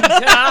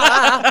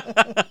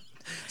 vodka.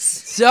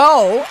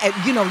 So,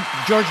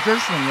 George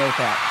Gershwin wrote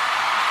that.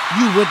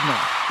 You would know.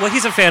 Well,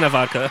 he's a fan of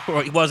vodka,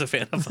 or he was a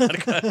fan of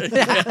vodka.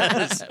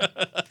 Yes.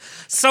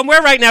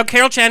 Somewhere right now,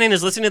 Carol Channing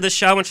is listening to this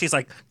show, and she's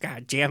like,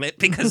 God damn it,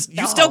 because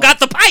you still got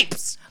the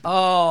pipes.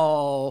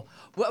 Oh.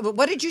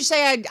 What did you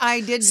say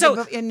I did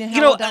So, in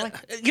Hello, Dolly?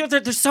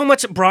 there's so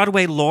much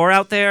Broadway lore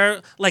out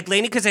there. Like,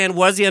 Lainey Kazan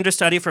was the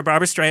understudy for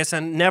Barbara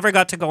Streisand, never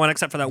got to go on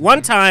except for that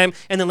one time,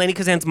 and then Lainey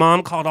Kazan's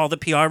mom called all the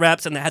PR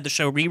reps, and they had the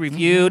show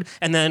re-reviewed,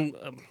 and then...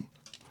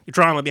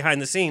 drama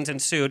behind the scenes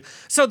ensued.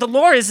 So the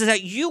lore is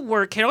that you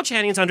were Carol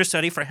Channing's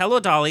understudy for Hello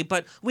Dolly,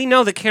 but we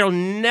know that Carol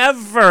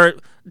never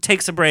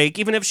takes a break,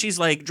 even if she's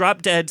like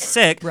drop dead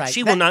sick. Right.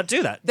 She will not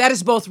do that. That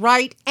is both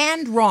right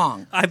and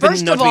wrong. I've been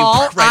First known of to be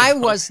all, right I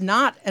and wrong. was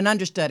not an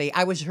understudy.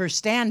 I was her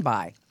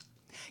standby.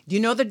 Do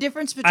you know the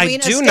difference between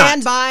a do not.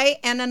 standby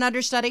and an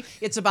understudy?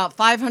 It's about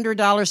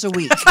 $500 a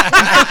week.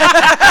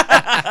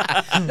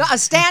 No, a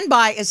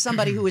standby is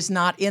somebody who is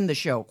not in the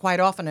show. Quite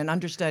often, an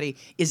understudy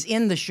is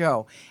in the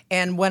show.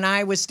 And when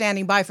I was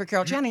standing by for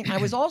Carol Channing, I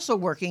was also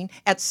working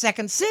at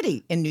Second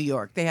City in New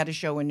York. They had a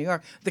show in New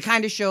York, the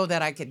kind of show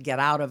that I could get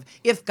out of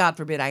if, God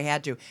forbid, I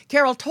had to.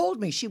 Carol told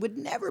me she would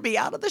never be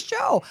out of the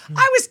show.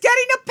 I was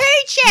getting a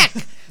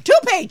paycheck, 2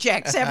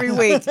 paychecks every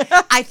week.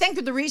 I think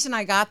that the reason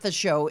I got the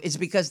show is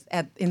because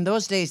in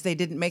those days they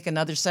didn't make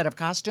another set of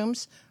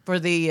costumes for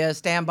the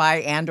standby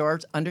and or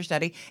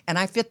understudy, and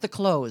I fit the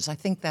clothes. I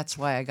think that's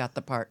why I got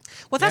the part.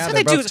 Well, that's what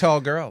they're they do. both tall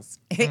girls.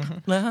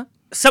 Uh-huh.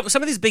 Some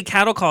of these big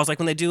cattle calls, like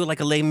when they do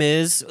like a Les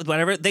Mis,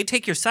 whatever, they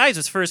take your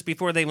sizes first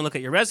before they even look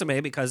at your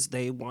resume because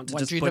they want to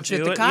Want just you put to fit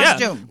you the in-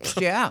 costume.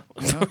 Yeah.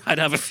 I'd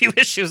have a few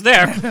issues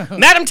there.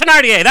 Madame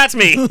Thenardier, that's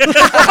me. Put me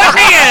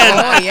in.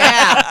 Oh,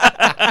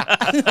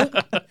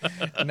 yeah.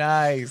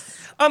 Nice.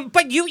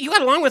 But you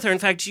got along with her. In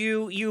fact,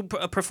 you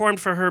performed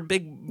for her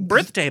big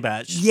birthday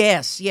bash.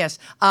 Yes. We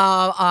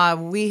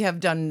have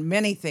done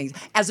many things.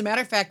 As a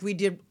matter of fact, we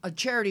did a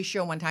charity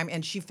show one time,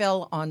 and she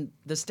fell on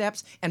the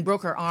steps and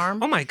broke her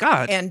arm. Oh, my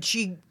God. And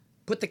she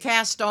put the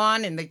cast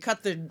on, and they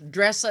cut the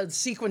dress,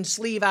 sequin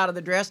sleeve out of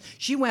the dress.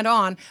 She went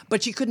on,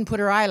 but she couldn't put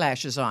her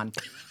eyelashes on.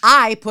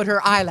 I put her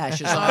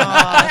eyelashes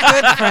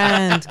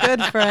on.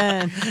 Good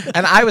friend.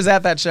 And I was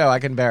at that show. I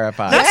can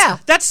verify.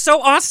 That's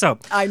so awesome.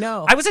 I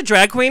know. I was a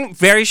drag queen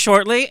very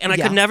shortly, and I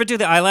Yeah. could never do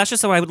the eyelashes,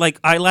 so I would like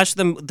eyelash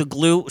them the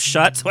glue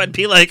shut, so I'd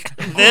be like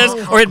this,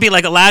 or it'd be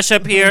like a lash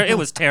up here. It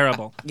was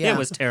terrible. Yeah. It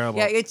was terrible.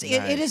 Yeah, it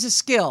is a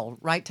skill,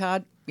 right,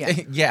 Todd? Yeah.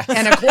 Yeah.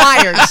 An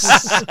acquired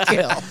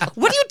skill.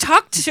 What do you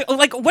talk to?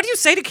 Like, what do you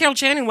say to Carol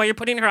Channing while you're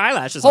putting her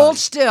eyelashes Hold on?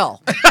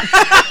 still.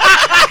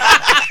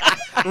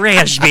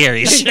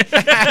 Raspberries.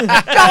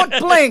 Don't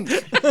blink.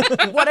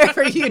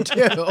 Whatever you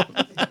do.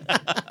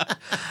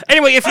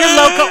 Anyway, if you're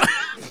local,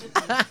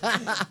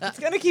 It's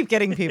gonna keep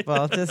getting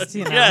people. Just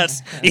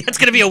yes, it's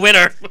gonna be a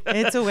winner.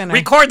 It's a winner.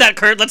 Record that,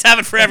 Kurt. Let's have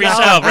it for every show.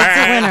 It's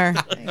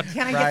a winner.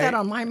 Can I get that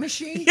on my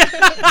machine?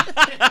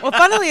 Well,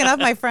 funnily enough,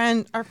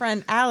 our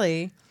friend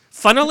Allie.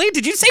 Funnily?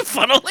 Did you say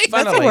funnily?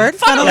 That's a word.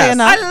 Funnily. Funnily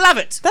enough. I love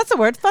it. That's a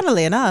word.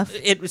 Funnily enough.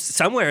 It was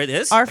somewhere. It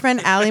is. Our friend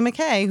Allie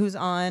McKay, who's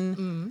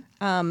on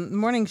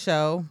morning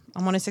show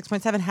on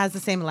 106.7, has the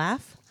same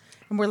laugh.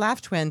 And we're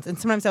laugh twins. And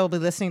sometimes I will be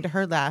listening to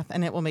her laugh,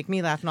 and it will make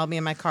me laugh, and I'll be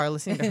in my car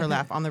listening to her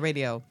laugh on the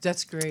radio.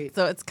 That's great.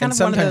 So it's kind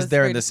And of one of sometimes those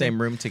they're in very the same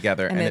room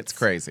together, and it's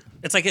crazy.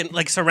 It's like in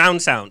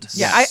surround sound.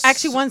 Yeah, I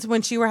actually once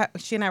when she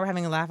and I were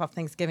having a laugh off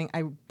Thanksgiving,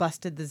 I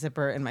busted the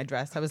zipper in my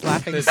dress. I was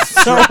laughing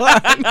so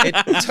hard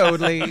It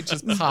totally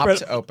just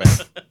popped open.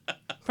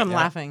 from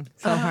laughing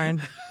so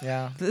hard.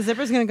 Yeah. The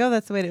zipper's gonna go.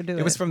 That's the way to do it.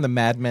 It was from the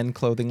Mad Men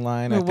clothing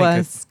line. I It think was.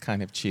 it's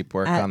kind of cheap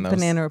work at on those.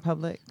 Banana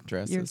Republic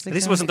dresses. years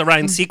This ago. wasn't the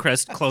Ryan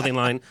Seacrest clothing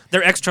line.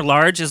 Their extra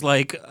large is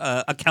like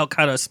a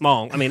Calcutta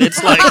small. I mean,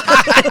 it's like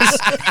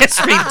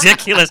it's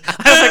ridiculous.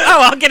 I was like,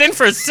 oh, I'll get in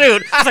for a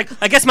suit. I was like,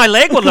 I guess my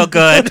leg will look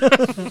good.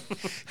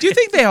 Do you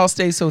think they all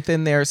stay so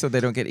thin there so they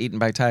don't get eaten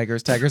by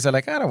tigers? Tigers are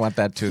like, I don't want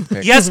that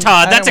toothpick. Yes,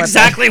 Todd, I that's don't want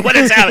exactly what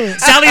it's happening.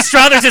 Sally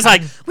Struthers is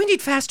like, we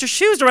need faster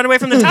shoes to run away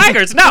from the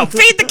tigers. No,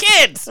 feed the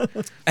kids.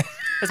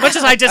 As much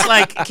as I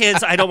dislike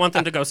kids, I don't want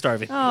them to go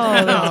starving. Oh,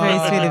 that's very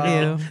sweet of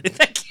you.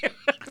 Thank you.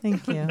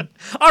 Thank you.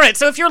 All right,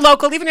 so if you're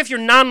local, even if you're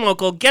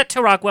non-local, get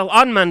to Rockwell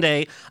on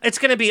Monday. It's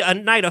going to be a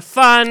night of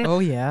fun. Oh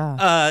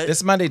yeah.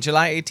 This Monday,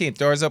 July 18th.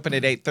 Doors open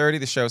at 8:30.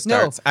 The show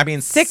starts. I mean,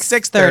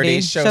 6:30.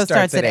 6:30. Show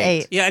starts at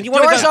 8. Yeah, and you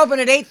want to Doors go. open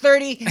at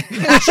 8:30.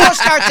 The show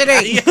starts at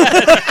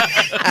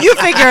 8. You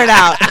figure it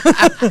out.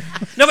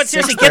 No, but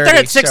seriously, get there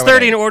at 6:30, show 6:30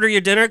 at and order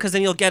your dinner because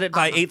then you'll get it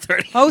by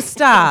 8:30. Oh,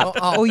 stop.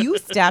 Oh, you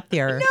stop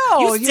there.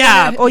 No, You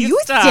stop. Oh, you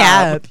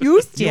stop. You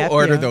You stop.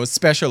 order there. those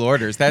special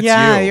orders. That's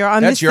Yeah, you. you're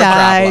on That's the your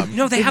side. problem.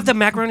 No, they have the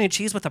macaroni and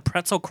cheese with a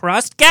pretzel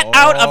crust. Get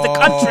out of the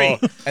country.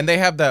 And they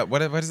have the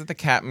what is it? The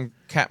Captain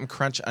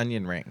Crunch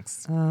onion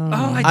rings. Oh,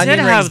 I Onion did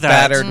rings have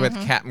that. battered with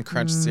Captain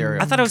Crunch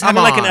cereal. I thought I was Come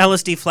having like an on.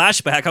 LSD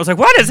flashback. I was like,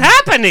 what is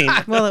happening?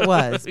 Well, it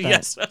was. but-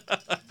 Yes.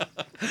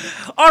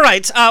 All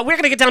right, we're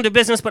going to get down to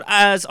business, but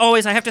as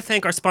always, I have to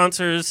thank our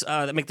sponsors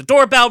that make the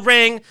doorbell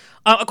ring.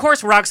 Of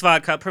course, Rock's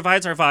Vodka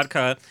provides our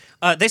vodka.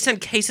 They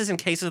send cases and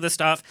cases of this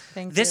stuff.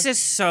 This is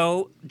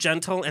so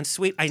gentle and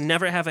sweet. I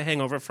never have a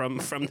hangover from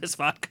this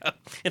vodka.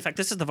 In fact,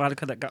 this is the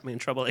vodka that got me in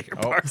trouble at your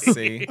party.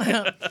 See.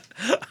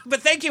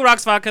 But thank you,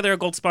 Rock's Vodka. They're a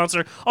gold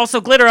sponsor.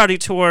 Also, Glitterati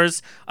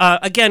Tours.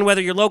 Again,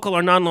 whether you're local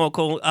or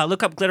non-local,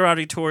 look up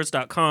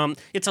glitteratitours.com.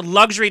 It's a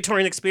luxury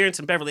touring experience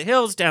in Beverly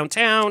Hills,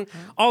 downtown,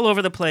 all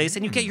over the place.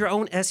 And you get your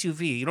own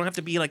SUV. You don't have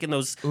to be like in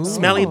those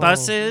smelly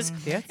buses.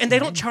 And they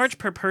don't charge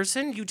per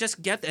person. You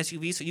just get the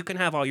SUV so you can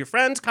have all your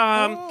friends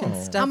come.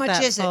 How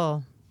much is it?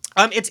 Full.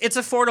 It's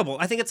affordable.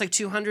 I think it's like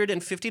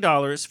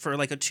 $250 for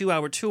like a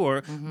 2-hour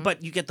tour,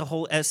 but you get the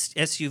whole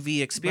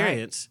SUV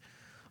experience.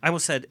 I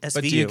almost said SVU.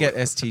 But do you get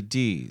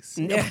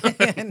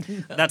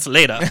STDs? That's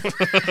later.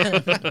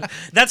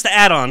 That's the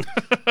add-on.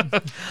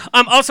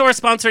 Also, our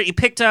sponsor,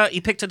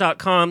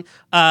 epicta.com.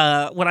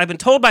 What I've been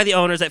told by the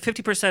owners that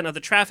 50% of the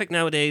traffic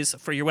nowadays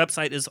for your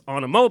website is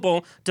on a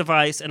mobile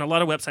device, and a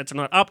lot of websites are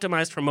not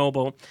optimized for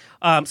mobile.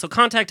 So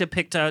contact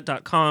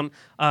epicta.com.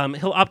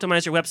 He'll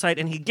optimize your website,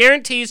 and he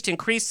guarantees to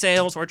increase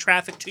sales or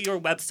traffic to your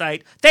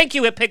website. Thank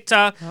you,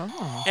 Epicta.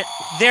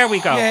 There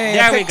we go. Yay,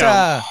 there we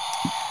Epicta. go.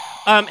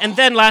 And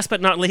then, last but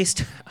not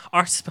least,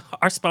 our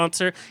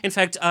sponsor. In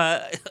fact,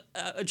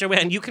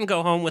 Joanne, you can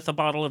go home with a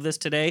bottle of this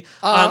today.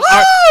 Our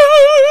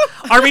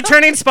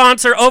returning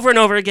sponsor, over and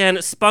over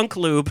again, Spunk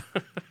Lube.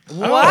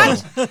 What?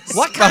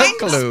 What kind?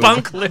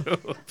 Spunk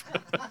Lube.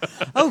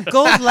 Oh,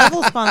 gold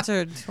level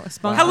sponsored.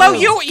 Spunk Hello,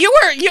 Lube. you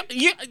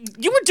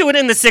were doing it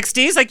in the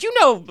 '60s, like you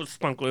know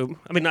Spunk Lube.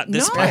 I mean, not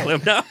this No. Spunk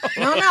Lube. No.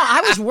 No,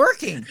 I was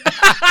working.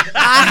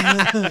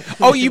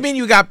 Oh, you mean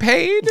you got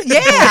paid?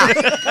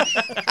 Yeah.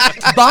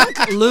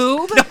 Spunk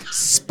lube.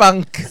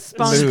 Spunk.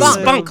 Spunk Lube.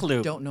 Lube. Spunk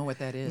Lube. Don't know what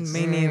that is.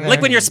 Me neither.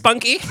 Like when you're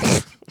spunky.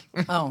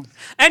 Oh.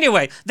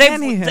 Anyway,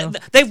 Anywho.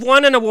 they've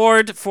won an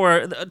award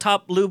for the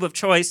top lube of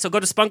choice. So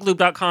go to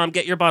spunklube.com,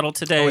 get your bottle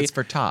today. Oh, it's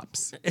for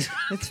tops.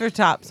 It's for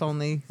tops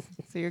only,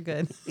 so you're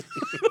good.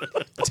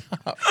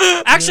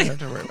 Actually,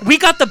 we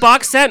got the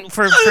box set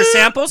for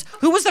samples.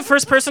 Who was the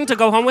first person to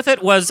go home with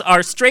it? Was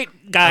our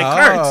straight guy,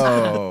 Kurt.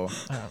 Oh.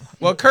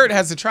 Well, Kurt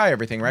has to try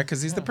everything, right?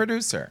 Because he's the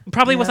producer.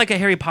 Probably with like a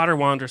Harry Potter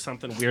wand or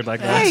something weird like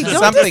that. Hey, don't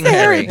Something diss the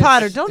Harry hairy.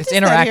 Potter. Don't It's diss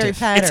that Harry interactive.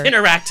 Potter. It's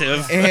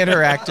interactive.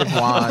 Interactive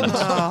wand. Oh,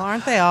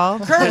 aren't they all?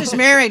 Kurt is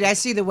married. I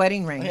see the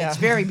wedding ring. It's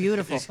very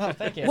beautiful.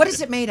 Thank you. What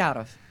is it made out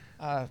of?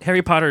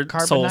 Harry Potter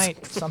souls.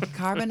 Carbonite, something.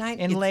 Carbonite?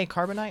 Inlay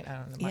carbonite. I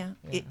don't know.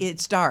 Yeah.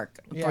 It's dark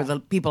for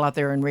the people out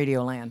there in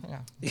Radio Land.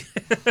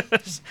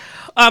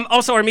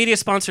 Also, our media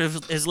sponsor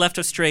is Left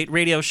of Straight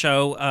radio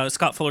show.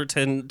 Scott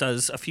Fullerton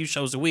does a few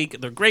shows a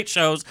week. They're great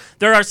shows.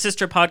 They're our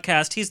sister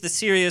podcast. He's the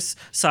serious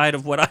side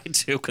of what I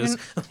do because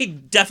we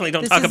definitely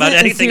don't This talk about isn't a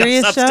anything of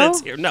serious substance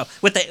show? here. No.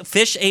 With the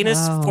fish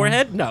anus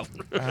forehead? No.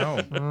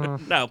 Oh.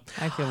 No.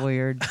 I feel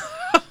weird.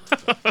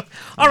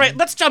 All right,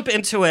 let's jump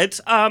into it.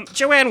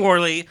 Joanne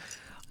Worley,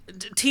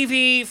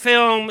 TV,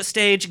 film,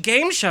 stage,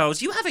 game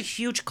shows. You have a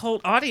huge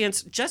cult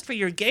audience just for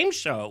your game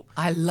show.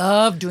 I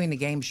love doing the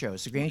game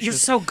shows. The game You're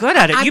shows. so good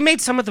at it. You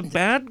made some of the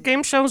bad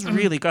game shows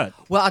really good.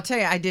 Well, I'll tell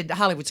you, I did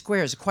Hollywood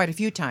Squares quite a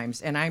few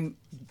times, and I'm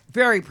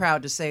very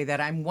proud to say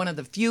that I'm one of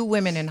the few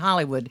women in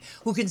Hollywood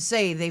who can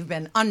say they've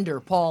been under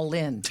Paul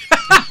Lynde.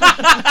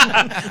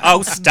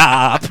 Oh,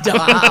 stop.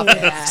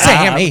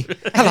 Sammy,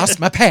 I lost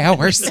my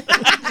powers.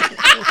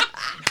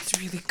 It's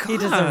really good. He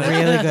does a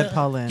really good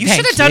Paul Lynde. You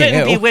should have done it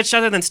in you. Bewitched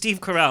other than Steve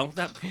Carell.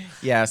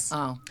 Yes.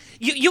 Oh.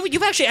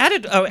 You've actually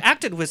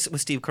acted with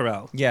Steve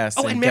Carell. Yes,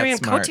 Oh, and and Get Marion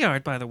Smart.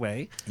 Cotillard, by the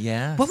way.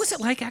 Yes. What was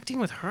it like acting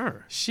with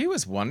her? She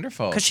was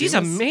wonderful. Because She she's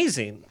was-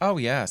 amazing. Oh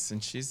yes,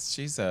 and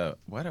she's a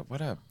what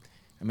a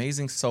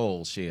amazing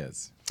soul she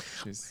is.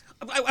 She's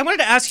I wanted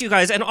to ask you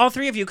guys, and all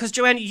three of you, because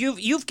Joanne,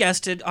 you've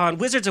guested on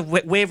Wizards of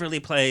Waverly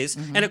Plays,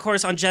 and of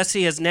course on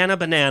Jessie as Nana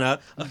Banana.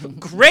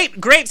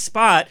 Great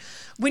spot.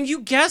 When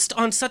you guest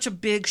on such a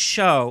big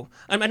show,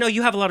 I know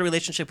you have a lot of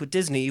relationship with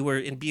Disney. You were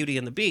in Beauty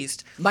and the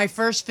Beast. My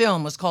first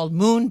film was called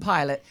Moon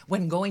Pilot,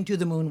 when going to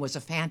the moon was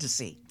a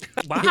fantasy.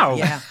 Wow.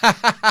 Yeah.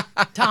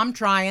 Tom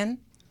Tryon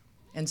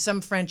and some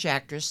French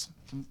actress.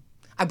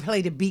 I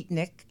played a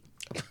beatnik.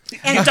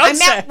 And don't I met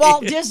say.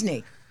 Walt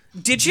Disney.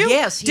 Did you?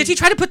 Yes, Did he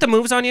try to put the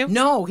moves on you?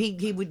 No,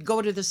 he would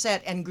go to the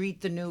set and greet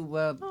the new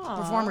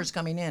performers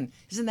coming in.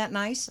 Isn't that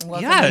nice? And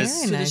welcome Yes. to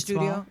Very the nice,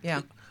 studio. Walt.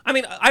 Yeah. I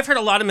mean, I've heard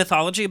a lot of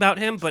mythology about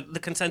him, but the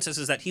consensus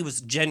is that he was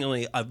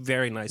genuinely a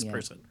very nice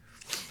person.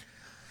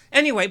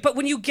 Anyway, but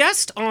when you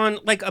guest on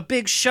like a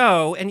big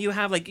show and you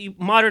have like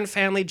Modern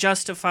Family,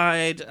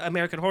 Justified,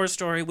 American Horror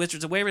Story,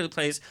 Wizards of Waverly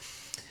Place,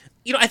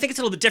 you know, I think it's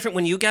a little bit different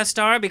when you guest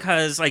star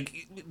because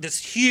like this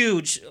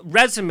huge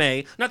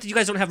resume, not that you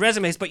guys don't have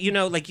resumes, but you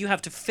know, like you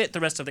have to fit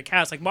the rest of the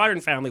cast. Like Modern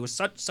Family was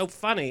so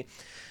funny.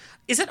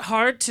 Is it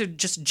hard to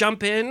just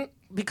jump in?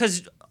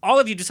 Because all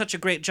of you do such a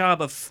great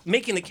job of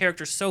making the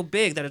character so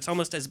big that it's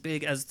almost as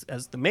big as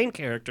the main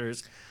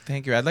characters.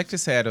 Thank you. I'd like to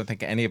say I don't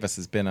think any of us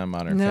has been on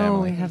Modern No,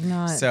 Family. we have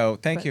not. So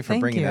thank But you for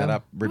thank bringing you. that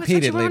up thought you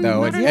repeatedly, were on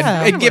though, Modern and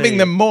Family. giving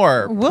them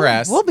more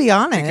press. We'll be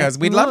on it because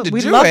we'd love to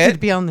we'd do love it. to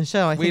be on the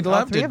show. I We'd think all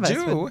love three to of us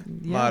do would.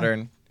 Yeah.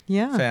 Modern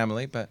Yeah.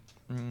 Family, but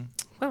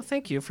Well,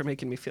 thank you for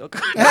making me feel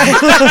good. No,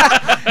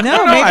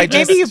 I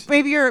maybe just-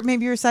 maybe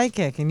you're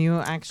psychic and you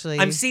actually.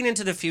 I'm seeing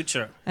into the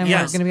future. and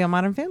yes. we're going to be on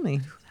Modern Family.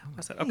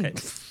 I said, okay.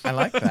 I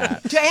like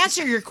that. To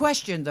answer your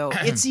question, though,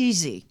 it's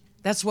easy.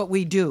 That's what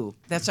we do.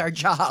 That's our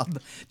job,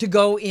 to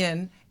go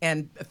in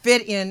and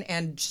fit in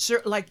and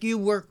like you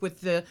work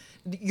with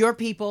your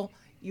people.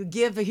 You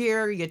give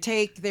here, you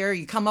take there,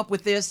 you come up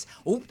with this.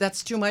 Oh,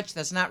 that's too much.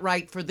 That's not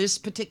right for this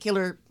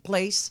particular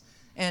place.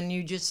 And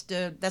you just,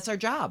 that's our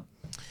job.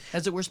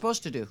 as it we're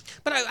supposed to do.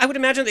 But I would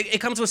imagine that it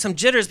comes with some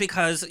jitters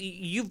because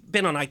you've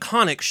been on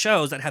iconic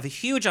shows that have a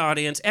huge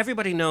audience.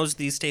 Everybody knows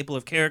these staple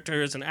of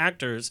characters and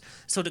actors.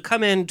 So to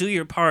come in, do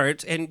your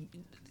part, and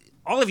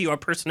all of you are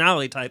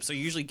personality types, so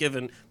you're usually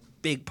given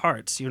big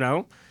parts, you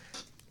know?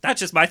 That's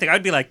just my thing.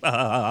 I'd be like,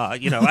 I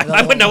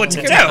wouldn't know what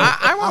to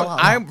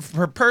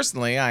do.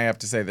 Personally, I have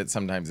to say that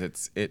sometimes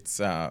it's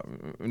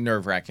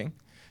nerve-wracking.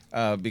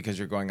 Because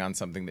you're going on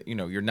something that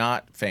you're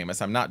not famous.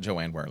 I'm not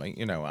Joanne Worley.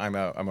 I'm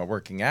a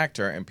working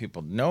actor, and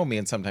people know me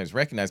and sometimes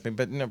recognize me,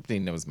 but nobody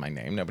knows my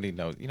name. Nobody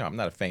knows. I'm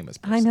not a famous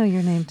person. I know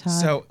your name, Todd.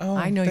 So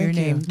I know your thank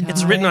you. name, Todd.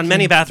 It's written on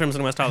many bathrooms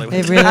in West Hollywood.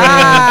 It really is.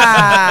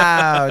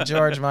 Oh,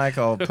 George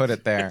Michael put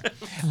it there.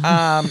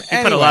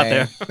 Anyway. Put a lot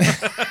there.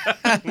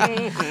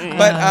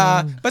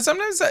 But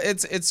sometimes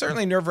it's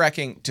certainly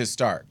nerve-wracking to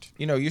start.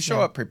 You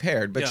show up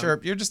prepared, but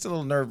you're just a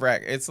little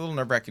nerve-wracking. It's a little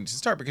nerve-wracking to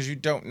start because you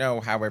don't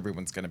know how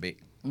everyone's going to be.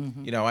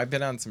 Mm-hmm. I've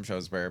been on some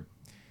shows where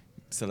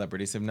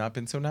celebrities have not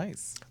been so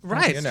nice.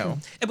 Right.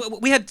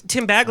 We had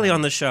Tim Bagley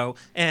on the show,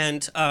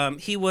 and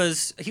he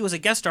was a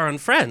guest star on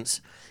Friends,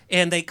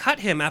 and they cut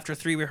him after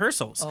 3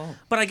 rehearsals. Oh.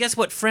 But I guess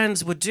what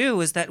Friends would do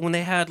is that when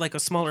they had like a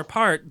smaller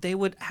part, they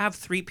would have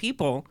 3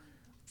 people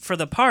for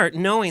the part,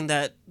 knowing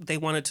that they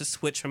wanted to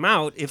switch him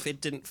out if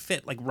it didn't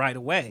fit like right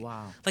away.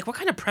 Wow. Like, what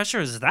kind of pressure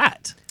is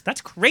that?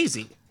 That's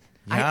crazy.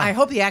 Yeah. I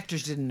hope the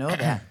actors didn't know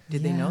that.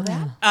 Did they know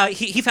that?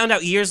 He found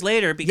out years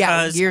later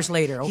because years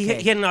later.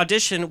 Okay. He had an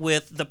audition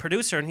with the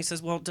producer, and he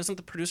says, "Well, doesn't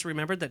the producer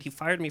remember that he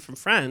fired me from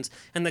Friends?"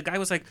 And the guy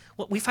was like,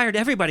 "Well, we fired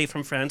everybody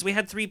from Friends. We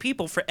had 3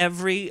 people for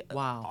every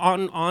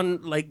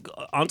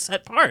on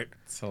set part."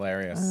 It's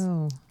hilarious.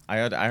 Oh. I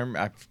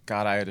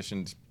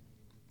auditioned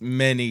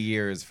many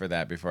years for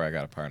that before I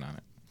got a part on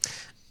it.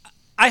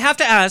 I have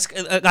to ask.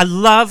 I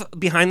love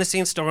behind the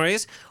scenes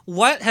stories.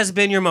 What has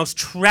been your most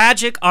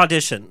tragic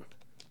audition?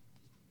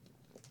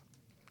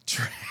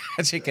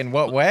 Tragic in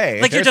what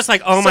way? Like, you're just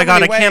like, oh my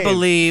God, I can't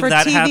believe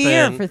that happened. For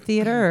TV or for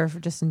theater or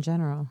for just in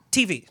general?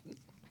 TV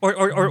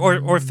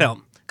or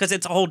film. Because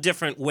it's a whole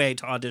different way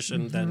to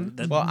audition than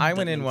Well, I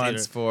went in theater.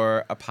 once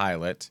for a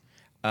pilot.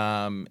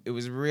 It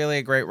was really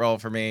a great role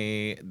for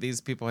me.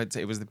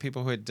 It was the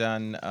people who had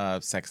done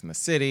Sex and the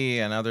City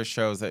and other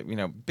shows that,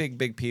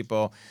 big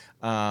people.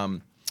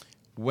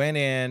 Went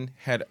in,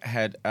 had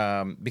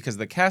because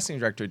the casting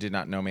director did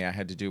not know me, I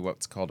had to do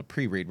what's called a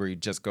pre-read, where you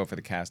just go for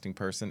the casting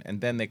person, and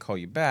then they call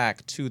you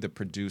back to the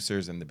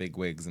producers and the big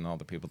wigs and all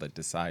the people that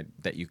decide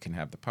that you can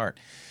have the part.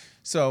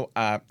 So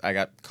I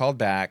got called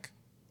back.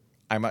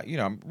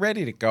 I'm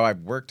ready to go.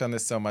 I've worked on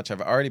this so much. I've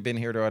already been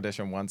here to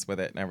audition once with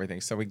it and everything.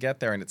 So we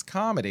get there, and it's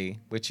comedy,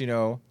 which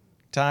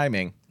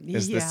timing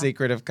is the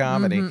secret of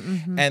comedy,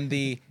 and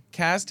the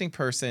casting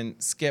person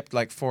skipped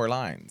like 4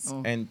 lines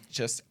and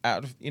just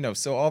out of,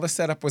 so all the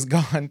setup was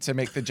gone to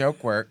make the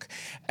joke work.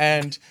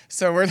 And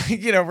so we're like,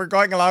 we're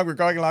going along.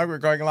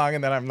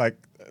 And then I'm like,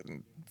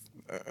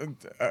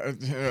 are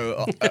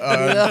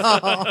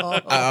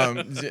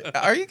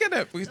you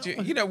gonna, we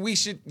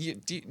should,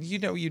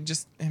 you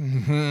just,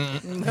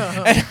 and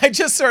I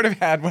just sort of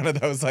had one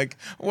of those, like,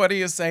 what do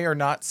you say or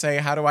not say?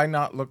 How do I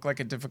not look like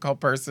a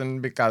difficult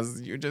person because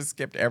you just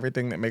skipped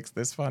everything that makes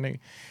this funny?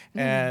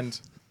 And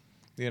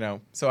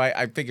so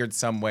I figured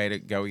some way to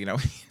go,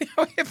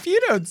 if you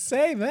don't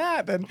say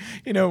that, then,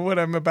 what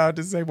I'm about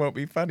to say won't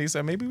be funny.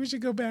 So maybe we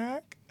should go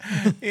back,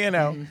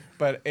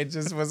 But it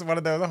just was one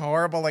of those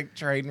horrible, like,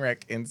 train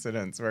wreck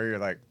incidents where you're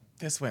like,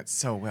 this went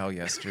so well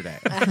yesterday.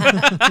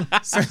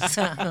 So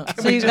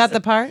you got the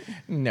part?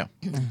 No.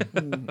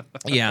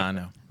 Yeah,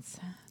 no.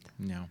 Sad.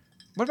 No.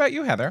 What about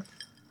you, Heather?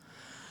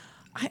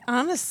 I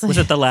honestly... Was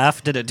it the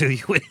laugh? Did it do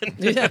you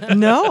in?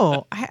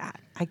 No.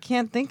 I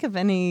can't think of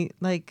any,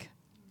 like...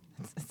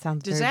 It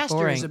sounds disaster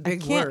very boring. is a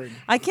big word.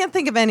 I can't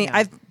think of any.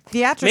 I've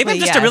theatrically. Maybe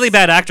I'm just a really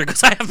bad actor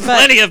because I have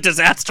plenty of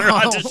disaster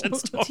audition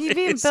stories.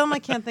 TV and film, I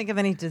can't think of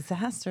any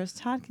disasters.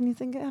 Todd, can you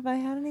think? Have I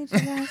had any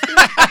disasters?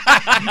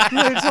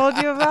 I told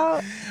you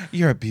about.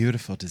 You're a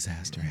beautiful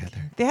disaster,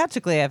 Heather.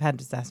 Theatrically, I've had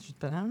disasters,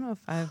 but I don't know if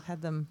I've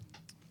had them.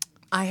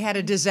 I had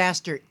a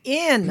disaster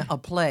in a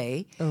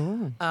play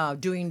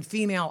doing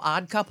Female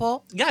Odd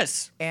Couple.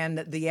 Yes.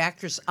 And the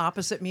actress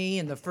opposite me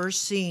in the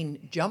first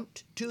scene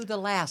jumped to the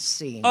last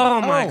scene.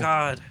 Oh, my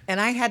God. And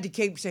I had to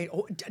keep saying,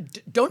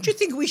 don't you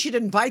think we should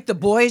invite the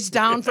boys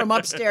down from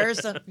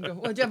upstairs?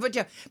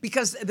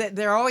 Because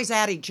they're always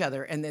at each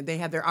other, and they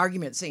have their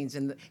argument scenes.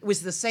 And it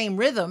was the same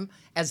rhythm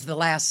as the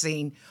last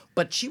scene,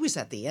 but she was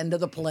at the end of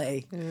the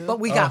play. But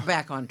we got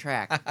back on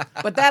track.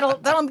 But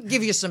that'll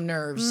give you some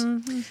nerves.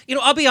 Mm-hmm.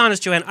 I'll be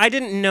honest, Joanne, I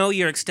didn't know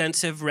your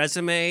extensive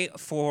resume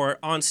for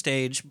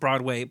onstage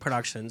Broadway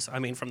productions. I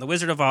mean, from The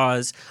Wizard of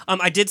Oz.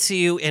 I did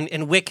see you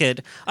in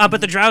Wicked, but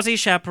The Drowsy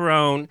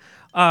Chaperone,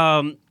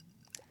 and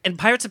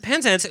Pirates of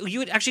Penzance,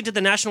 you actually did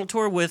the national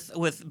tour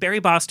with Barry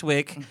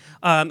Bostwick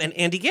and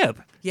Andy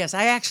Gibb. Yes,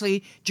 I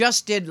actually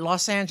just did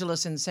Los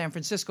Angeles and San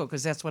Francisco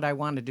because that's what I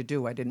wanted to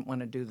do. I didn't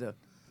want to do the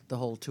the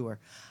whole tour.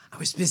 I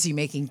was busy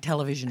making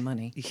television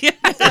money. But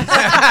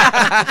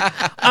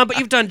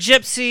you've done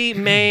Gypsy,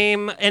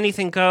 Mame,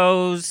 Anything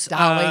Goes,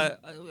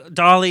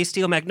 Dolly,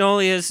 Steel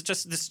Magnolias,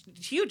 just this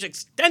huge,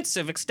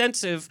 extensive.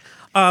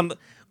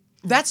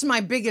 That's my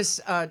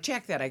biggest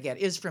check that I get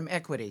is from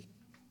Equity.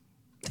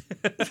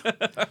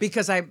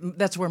 Because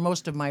that's where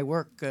most of my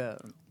work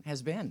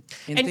has been,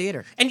 in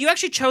theater. And you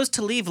actually chose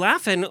to leave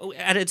Laugh-In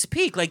at its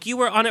peak. Like, you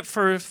were on it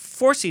for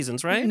 4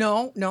 seasons, right?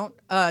 No.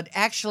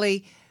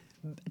 Actually,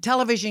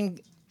 television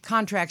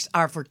contracts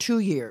are for 2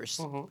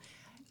 years.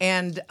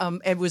 And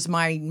it was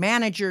my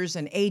managers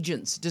and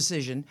agents'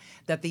 decision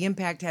that the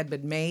impact had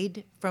been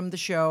made from the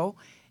show,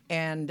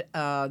 and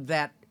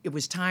that it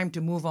was time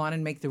to move on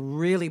and make the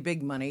really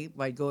big money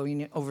by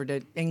going over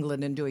to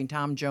England and doing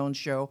Tom Jones'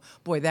 show.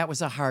 Boy, that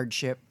was a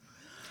hardship.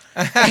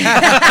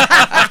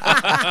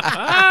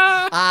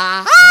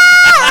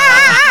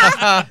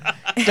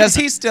 Does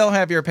he still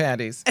have your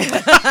panties?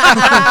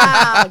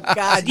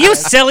 God, You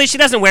silly. She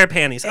doesn't wear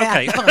panties.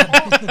 Okay.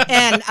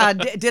 And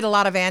did a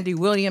lot of Andy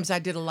Williams. I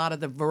did a lot of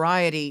the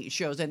variety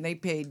shows, and they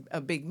paid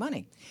big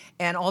money.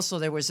 And also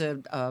there was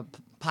a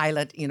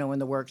pilot, in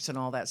the works and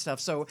all that stuff.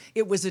 So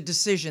it was a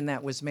decision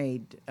that was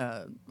made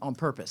on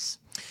purpose.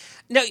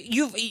 Now,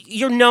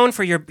 you're known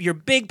for your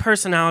big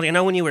personality. I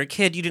know when you were a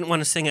kid, you didn't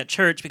want to sing at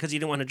church because you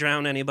didn't want to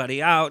drown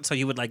anybody out, so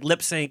you would like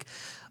lip sync.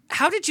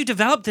 How did you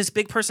develop this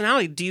big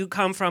personality? Do you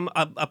come from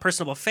a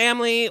personable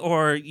family,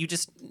 or you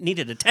just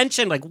needed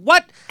attention? Like,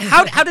 what?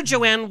 How did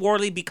Joanne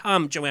Worley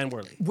become Joanne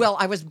Worley? Well,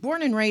 I was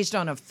born and raised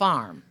on a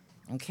farm,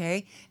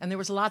 okay? And there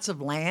was lots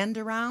of land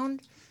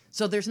around,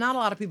 so there's not a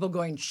lot of people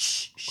going,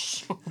 shh,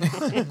 shh.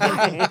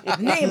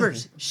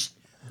 Neighbors, shh.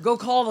 Go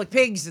call the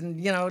pigs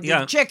and,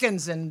 the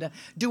chickens and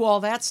do all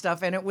that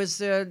stuff. And it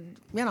was, and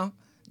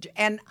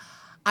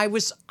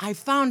I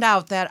found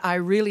out that I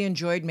really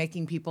enjoyed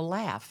making people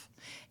laugh.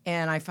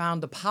 And I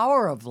found the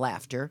power of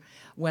laughter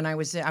when I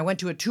went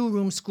to a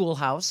 2-room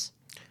schoolhouse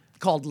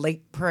called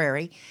Lake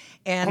Prairie.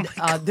 And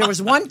there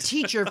was one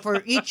teacher for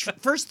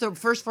the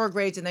first 4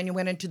 grades, and then you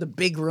went into the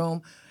big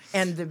room.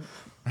 And the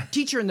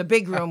teacher in the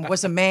big room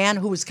was a man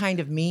who was kind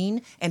of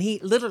mean, and he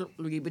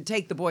literally would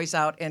take the boys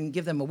out and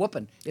give them a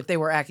whooping if they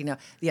were acting up.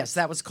 Yes,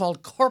 that was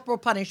called corporal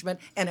punishment,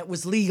 and it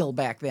was legal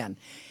back then.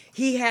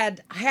 He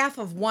had half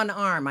of one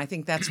arm. I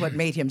think that's what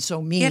made him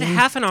so mean. He had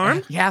half an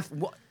arm?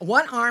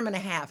 One arm and a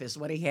half is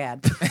what he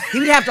had. He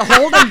would have to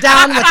hold him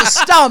down with a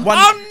stump.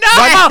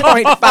 Oh, no!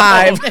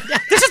 1.5.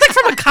 This is like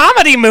from a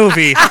comedy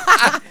movie.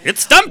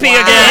 It's Stumpy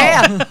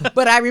again. Yeah.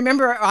 But I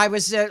remember I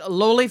was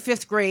lowly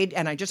 5th grade,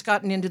 and I just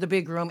gotten into the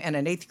big room, and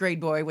an 8th grade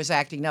boy was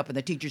acting up, and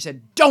the teacher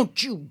said,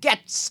 Don't you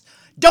get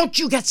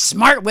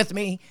smart with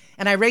me.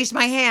 And I raised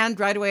my hand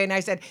right away, and I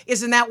said,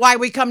 Isn't that why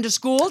we come to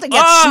school, to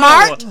get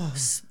smart?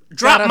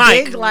 Drop Got a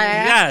mic. big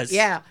laugh. Yes.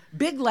 Yeah,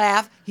 big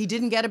laugh. He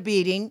didn't get a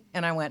beating,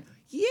 and I went,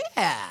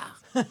 yeah.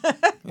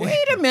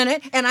 Wait a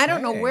minute. And I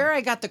don't know where I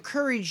got the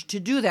courage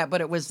to do that,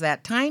 but it was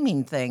that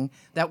timing thing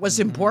that was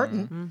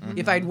important. Mm-hmm.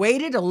 If I'd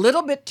waited a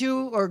little bit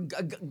or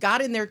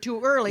got in there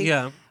too early,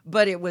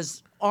 but it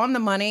was on the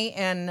money,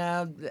 and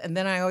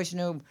then I always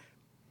knew,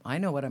 I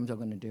know what I'm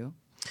going to do.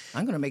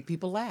 I'm going to make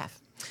people laugh.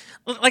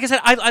 Like I said,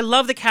 I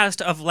love the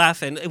cast of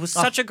Laugh-In. It was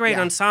such a great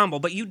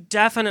ensemble, but you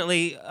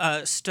definitely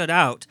stood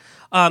out.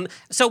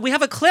 So we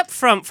have a clip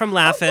from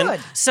Laugh-In. Oh, good.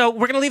 So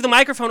we're going to leave the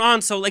microphone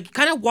on. So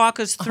kind of walk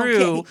us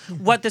through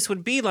what this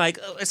would be like.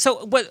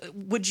 So what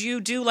would you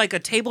do, like a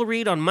table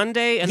read on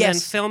Monday and then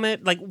film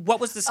it? Like,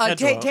 what was the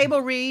schedule?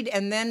 Table read,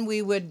 and then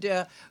we would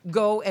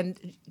go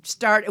and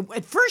start.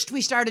 At first,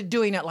 we started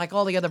doing it like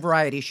all the other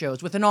variety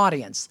shows with an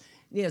audience.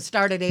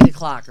 Start at 8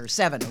 o'clock or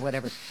 7 or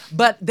whatever.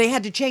 But they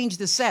had to change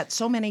the set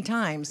so many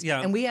times,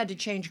 and we had to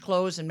change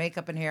clothes and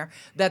makeup and hair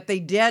that they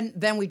did.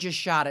 Then we just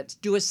shot it,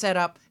 do a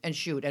setup and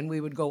shoot, and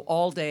we would go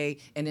all day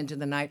and into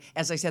the night.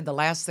 As I said, the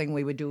last thing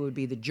we would do would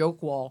be the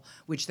joke wall,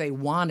 which they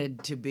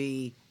wanted to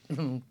be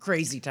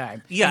crazy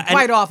time. Yeah, and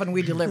quite often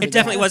we delivered. It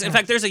definitely was. In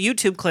fact, there's a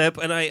YouTube clip,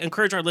 and I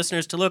encourage our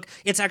listeners to look.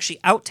 It's actually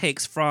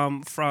outtakes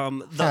from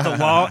the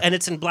wall, and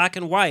it's in black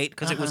and white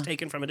because it was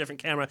taken from a different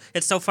camera.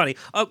 It's so funny.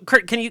 Oh,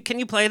 Kurt, can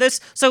you play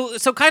this? So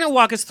kind of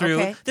walk us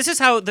through. Okay. This is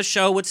how the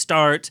show would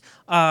start.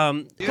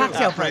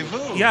 Cocktail party.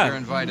 Yeah. You're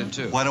invited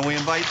too. Why don't we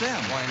invite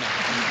them? Why not?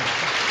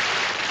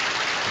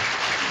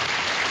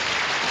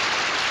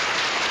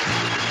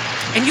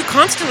 And you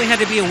constantly had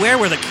to be aware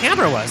where the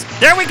camera was.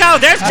 There we go.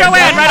 There's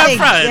Joanne right up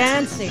front.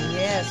 Dancing,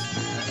 yes.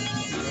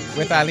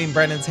 With Eileen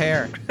Brennan's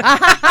hair.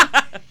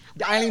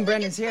 Eileen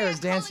Brennan's hair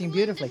is dancing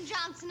beautifully.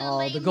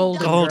 Oh, the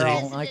golden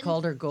girl. I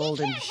called her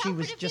golden. She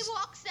was just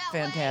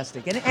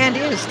fantastic, and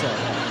is still.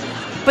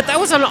 But that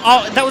was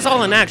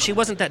all an act. She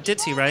wasn't that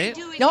ditzy, right?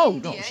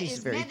 No, she's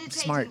very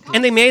smart.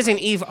 And the amazing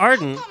Eve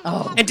Arden.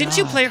 Oh, and didn't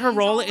you play her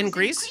role in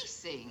Grease?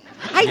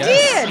 I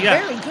did.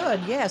 Yeah. Very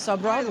good. Yes,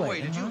 on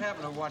Broadway. Did you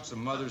happen to watch The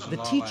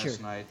Mothers-in-Law The teacher,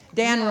 last night?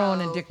 Dan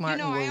Rowan and Dick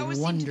Martin were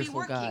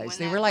wonderful guys.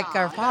 They were like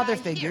our father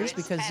figures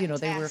because they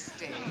were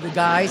the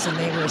guys and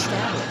they were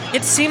established.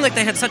 It seemed like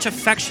they had such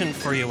affection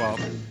for you all.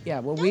 Yeah,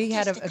 well, we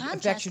had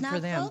affection for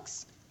them.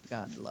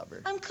 God love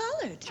her. I'm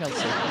colored.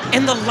 Chelsea.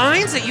 And the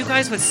lines that you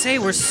guys would say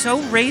were so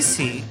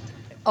racy.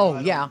 Oh,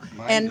 yeah.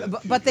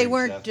 But they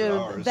weren't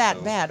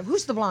that bad.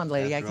 Who's the blonde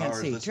lady? I can't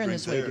see. Turn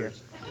this way, dear.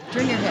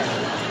 Turn your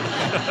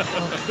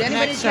head. Did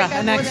anybody extra, check out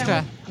an more extra.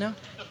 than- No?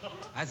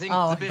 I think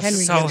Oh, the bishop Henry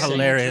is So Gibson.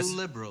 hilarious. too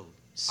liberal.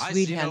 I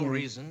Sweet see no Henry.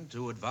 reason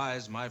to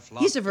advise my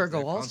flock He's a of Virgo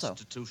their also.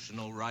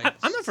 constitutional rights.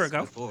 I'm a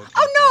Virgo. before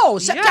Oh, no!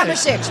 September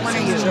 6th. When are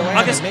you?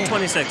 August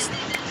 26th.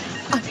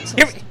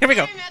 Here we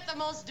go. I met the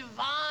most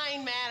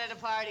divine man at a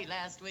party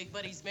last week,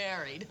 but he's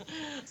married.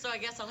 So I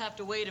guess I'll have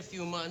to wait a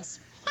few months.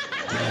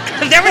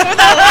 There we go.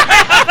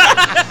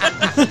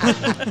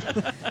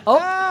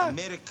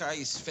 America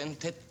is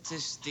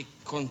fantastic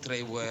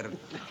country where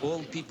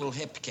all people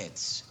have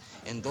cats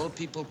and all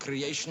people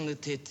creation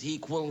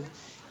equal,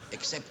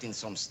 except in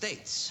some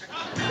states.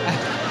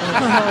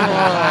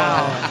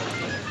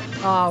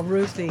 Oh,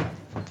 Ruthie.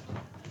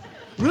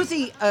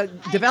 Ruthie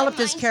developed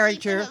this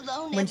character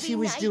when she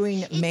was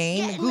doing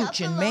Maine,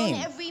 Gooch in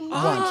Maine.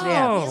 Once,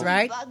 yeah,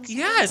 right?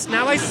 Yes,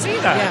 now I see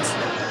that. Yes.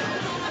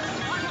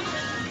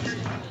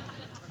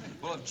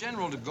 Well, if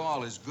General de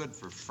Gaulle is good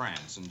for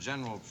France and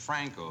General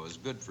Franco is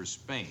good for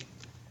Spain,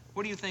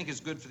 what do you think is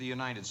good for the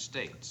United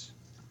States?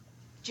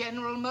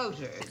 General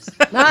Motors.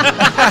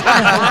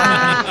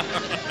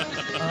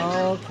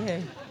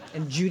 Okay.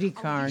 And Judy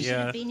Carnes. You should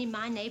have been in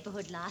my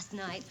neighborhood last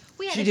night.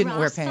 We had She a didn't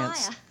wear grass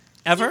pants. fire.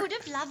 Ever? You would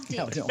have loved it.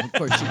 No, of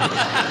course she didn't.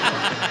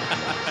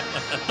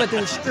 But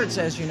their skirts,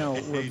 as you know,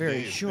 were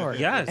very short.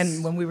 Yes.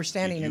 And when we were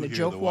standing in the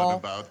joke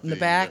wall in the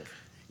back,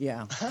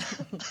 yeah.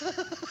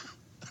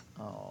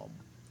 Oh,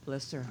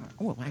 bless her heart.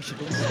 Oh, I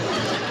should listen.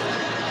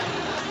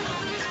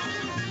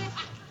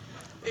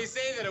 They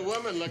say that a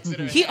woman looks at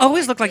her He hand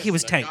always like looked like this, he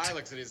was and a tanked. guy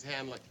looks at his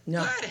hand like,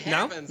 No. good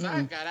No? heavens,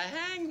 I've got a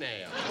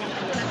hangnail.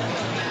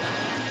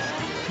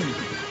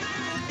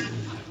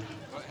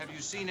 Well, have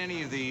you seen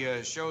any of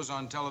the shows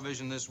on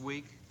television this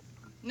week?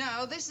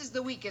 No, this is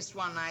the weakest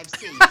one I've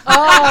seen.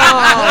 Oh,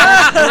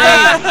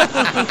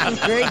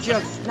 great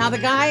joke. Now, the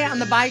guy on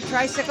the bike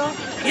tricycle,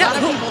 a lot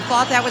of people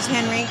thought that was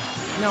Henry.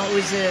 No, it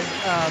was a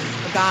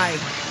guy,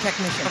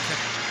 technician.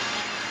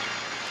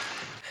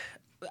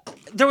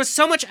 There was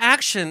so much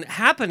action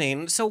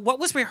happening. So what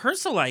was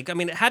rehearsal like? I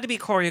mean, it had to be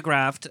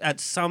choreographed at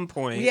some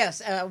point.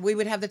 Yes, we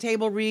would have the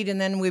table read, and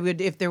then we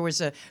would, if there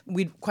was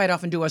we'd quite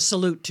often do a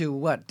salute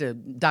to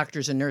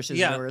doctors and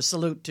nurses, or a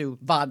salute to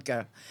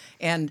vodka.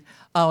 And,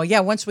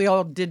 once we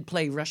all did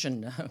play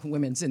Russian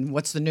women's in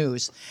What's the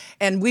News.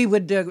 And we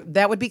would,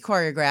 that would be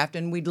choreographed,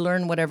 and we'd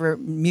learn whatever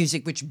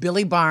music, which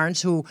Billy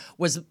Barnes, who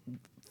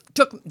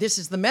this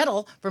is the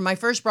medal for my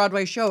first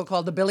Broadway show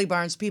called the Billy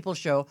Barnes People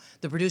Show.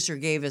 The producer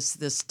gave us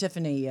this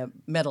Tiffany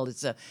medal.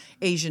 It's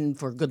Asian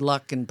for good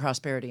luck and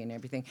prosperity and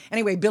everything.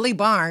 Anyway, Billy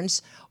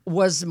Barnes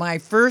was my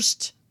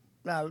first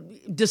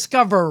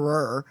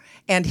discoverer,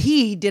 and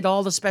he did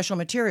all the special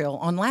material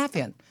on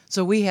Laugh-In.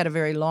 So we had a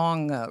very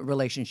long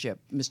relationship,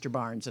 Mr.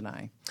 Barnes and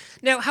I.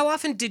 Now, how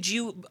often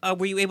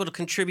were you able to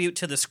contribute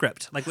to the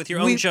script, like with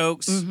your own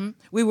jokes? Mm-hmm.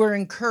 We were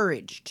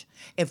encouraged.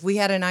 If we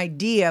had an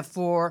idea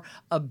for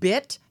a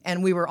bit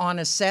and we were on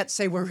a set,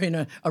 say we're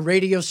in a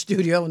radio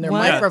studio and there are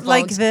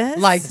microphones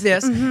like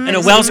this, in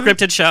a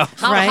well-scripted show.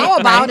 How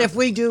about if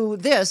we do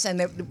this,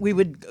 and we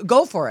would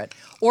go for it?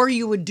 Or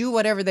you would do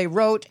whatever they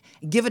wrote,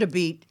 give it a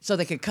beat so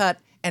they could cut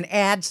and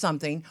add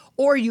something,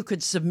 or you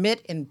could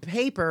submit in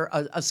paper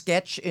a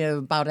sketch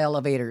about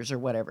elevators or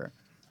whatever.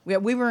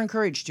 We were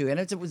encouraged to, and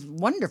it was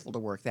wonderful to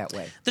work that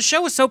way. The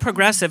show was so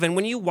progressive, and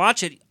when you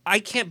watch it, I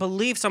can't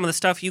believe some of the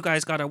stuff you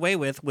guys got away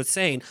with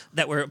saying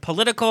that we're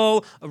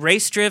political,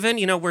 race-driven.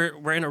 You know,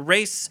 we're in a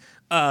race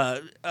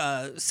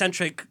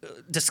centric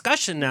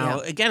discussion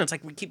now. Yeah. Again, it's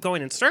like we keep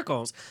going in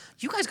circles.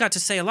 You guys got to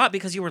say a lot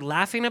because you were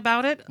laughing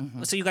about it,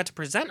 so you got to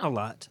present a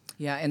lot.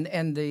 Yeah,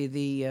 and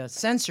the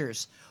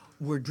censors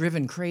were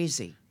driven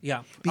crazy.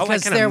 Yeah, because I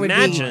can there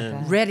imagine.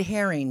 would be red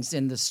herrings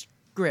in the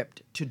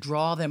script to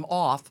draw them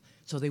off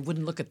so they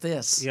wouldn't look at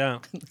this. Yeah.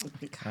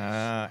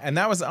 And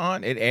that was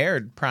on. It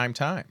aired prime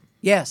time.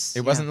 Yes.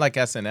 It wasn't like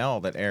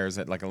SNL that airs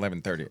at like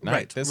 11:30 at night.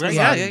 Right. This Right. was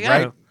Yeah, on, yeah, yeah.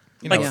 right.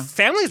 You know, Like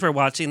families were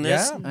watching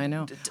this. Yeah. I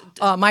know.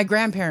 My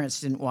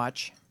grandparents didn't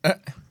watch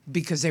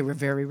because they were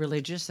very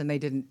religious and they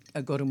didn't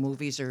go to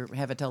movies or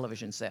have a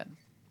television set.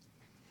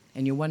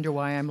 And you wonder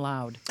why I'm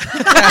loud.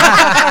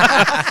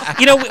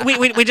 You know,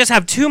 we just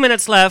have 2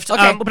 minutes left.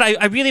 Okay. But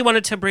I really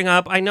wanted to bring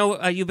up, I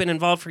know you've been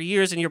involved for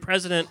years and you're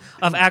president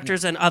of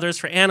Actors and Others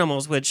for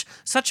Animals, which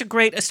such a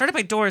great, it started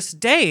by Doris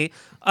Day,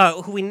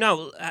 who we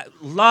know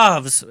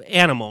loves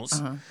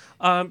animals.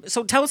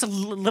 So tell us a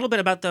little bit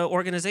about the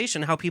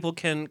organization, how people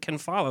can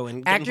follow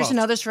and get Actors and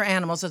involved. Others for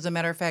Animals. As a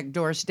matter of fact,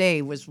 Doris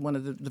Day was one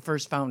of the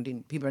first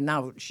founding people.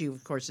 Now she,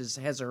 of course,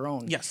 has her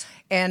own. Yes.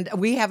 And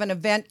we have an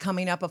event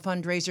coming up, a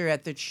fundraiser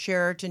at the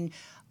Sheraton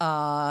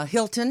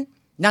Hilton,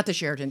 not the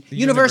Sheraton,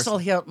 Universal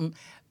Hilton,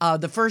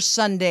 the first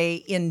Sunday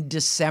in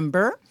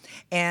December.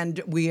 And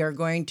we are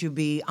going to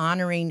be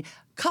honoring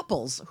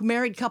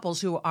married couples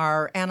who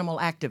are animal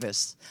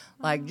activists,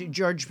 like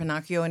George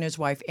Pinocchio and his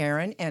wife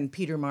Erin, and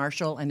Peter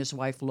Marshall and his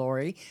wife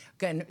Lori.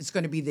 And it's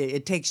going to be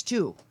It Takes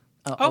Two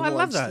I love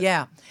awards. that.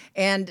 Yeah,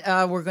 and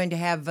we're going to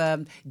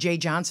have Jay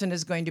Johnson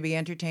is going to be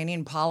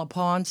entertaining. Paula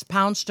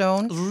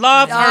Poundstone.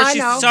 Love her. I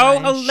She's know. so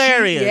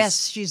hilarious.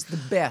 Yes, she's the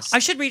best. I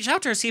should reach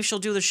out to her, see if she'll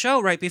do the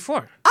show right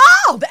before.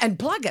 Oh, and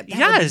plug it.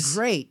 That would Yes. be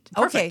great.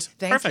 Perfect. Okay,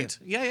 thank Perfect.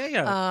 you.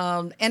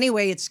 Yeah.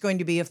 Anyway, it's going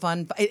to be a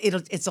fun.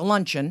 It's a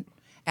luncheon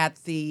at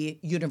the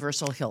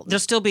Universal Hilton. There'll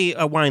still be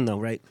a wine, though,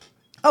 right?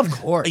 Of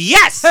course.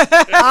 Yes! Oh,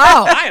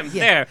 I am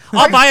there.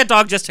 I'll buy a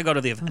dog just to go to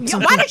the event. Yeah,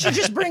 why don't you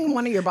just bring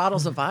one of your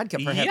bottles of vodka,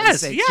 for heaven's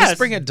sake? Just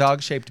bring a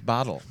dog-shaped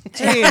bottle.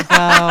 There you go.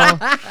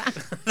 A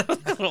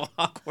little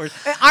awkward.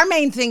 Our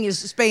main thing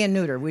is spay and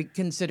neuter. We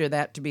consider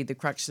that to be the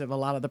crux of a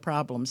lot of the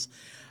problems.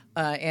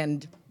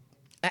 And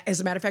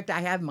as a matter of fact,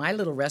 I have my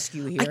little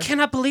rescue here. I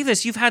cannot believe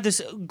this. You've had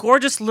this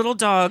gorgeous little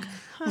dog.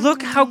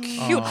 Look how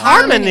cute.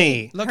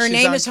 Harmony. Look, Her she's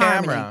name on is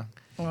camera. Harmony.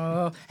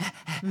 Oh.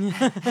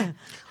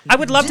 I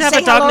would love to Just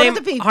have a say hello dog to named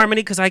the people.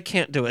 Harmony because I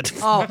can't do it.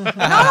 Oh,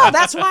 no,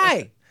 that's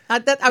why.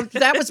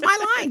 That was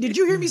my line. Did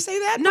you hear me say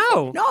that?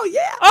 No. No,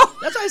 yeah. Oh.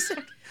 That's what I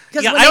said.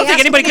 Yeah, I don't think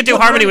anybody could do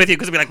Harmony with you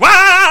because it'd be like,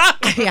 wah!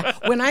 Yeah,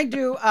 when I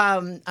do,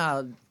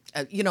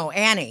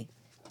 Annie,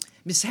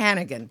 Miss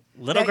Hannigan,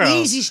 Little that girl.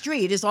 Easy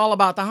Street is all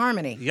about the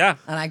harmony. Yeah.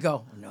 And I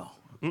go, no.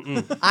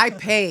 I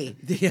pay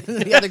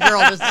the other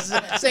girl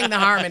to sing the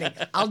harmony.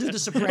 I'll do the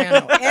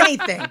soprano.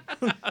 Anything.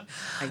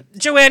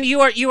 Joanne, you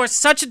are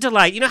such a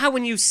delight. You know how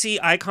when you see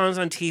icons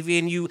on TV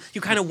and you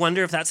kind of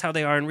wonder if that's how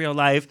they are in real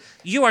life?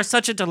 You are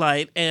such a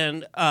delight.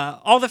 And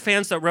all the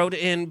fans that wrote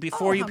in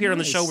before you appeared on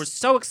the show were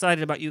so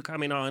excited about you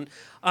coming on.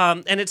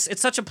 And it's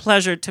such a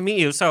pleasure to meet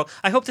you. So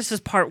I hope this is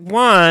part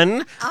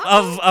one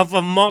of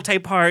a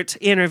multi-part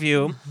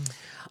interview.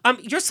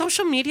 Your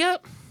social media...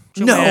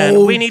 Joanne,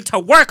 No. we need to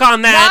work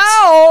on that.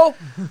 No,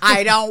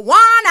 I don't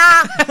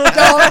wanna.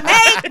 Don't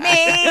make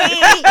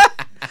me.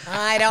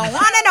 I don't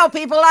want to know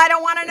people I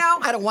don't want to know.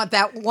 I don't want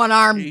that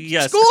one-armed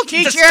school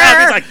teacher.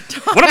 He's like,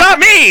 what about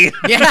me?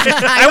 Yeah,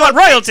 I want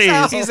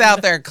royalties. He's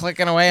out there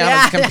clicking away on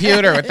his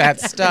computer with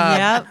that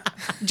stuff.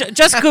 Yep.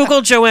 Just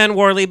Google Joanne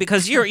Worley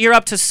because you're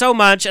up to so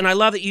much, and I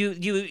love that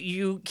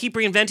you keep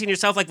reinventing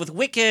yourself. Like with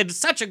Wicked,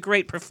 such a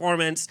great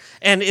performance,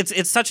 and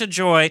it's such a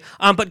joy.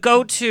 But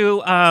go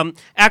to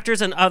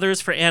Actors and Others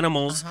for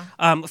Animals.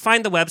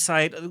 Find the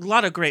website. A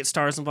lot of great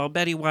stars involved.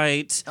 Betty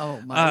White. Oh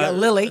my!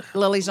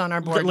 Lily's on our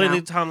board Lily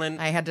now. Tomlin.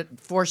 I had to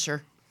force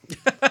her.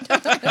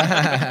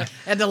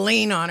 Had to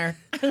lean on her.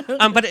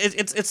 But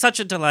it's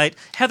such a delight.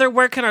 Heather,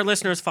 where can our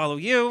listeners follow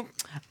you?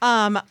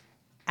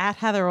 At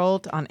Heather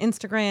Olt on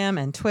Instagram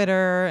and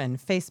Twitter and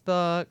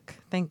Facebook.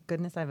 Thank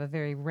goodness I have a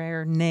very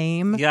rare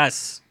name.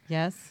 Yes.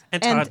 Yes.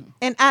 And Todd.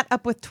 And at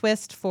Up with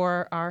Twist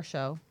for our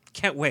show.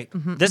 Can't wait.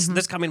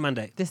 This coming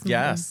Monday.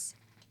 Yes.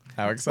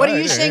 How What exciting. are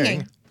you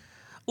singing?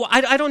 Well,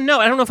 I don't know.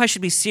 I don't know if I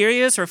should be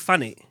serious or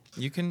funny.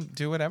 You can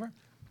do whatever.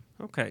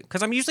 Okay,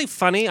 because I'm usually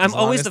funny. I'm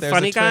long always as the there's a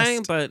funny guy,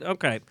 twist. but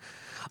okay.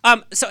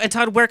 And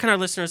Todd, where can our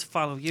listeners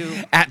follow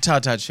you? At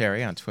Todd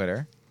Sherry on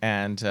Twitter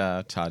and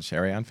Todd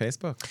Sherry on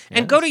Facebook.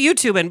 And go to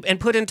YouTube and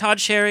put in Todd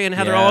Sherry and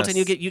Heather Alt, and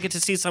Yes. you get to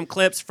see some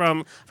clips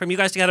from you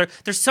guys together.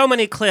 There's so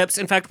many clips.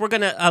 In fact, we're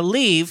gonna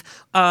leave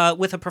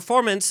with a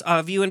performance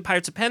of you and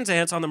Pirates of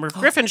Penzance on the Merv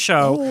Griffin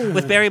show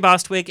with Barry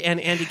Bostwick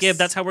and Andy Gibb.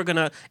 That's how we're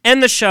gonna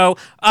end the show.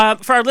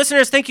 For our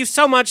listeners, thank you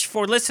so much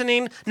for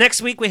listening.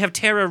 Next week we have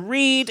Tara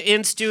Reid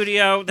in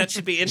studio. That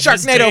should be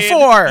interesting. Sharknado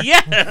 4.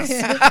 Yes,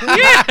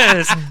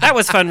 yes, that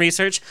was fun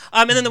research.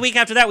 And then the week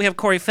after that we have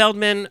Corey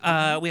Feldman.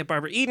 We have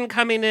Barbara Eden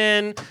coming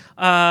in.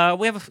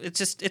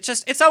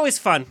 It's always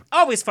fun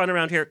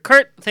around here.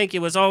 Kurt, thank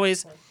you as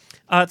always.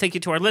 Thank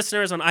you to our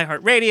listeners on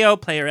iHeartRadio,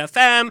 Player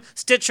FM,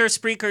 Stitcher,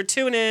 Spreaker,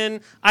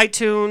 TuneIn,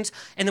 iTunes.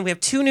 And then we have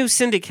 2 new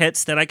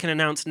syndicates that I can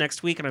announce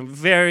next week, and I'm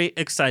very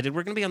excited.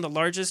 We're going to be on the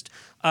largest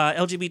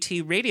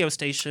LGBT radio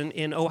station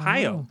in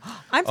Ohio.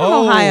 I'm from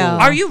Ohio.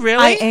 Are you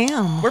really? I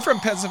am. We're from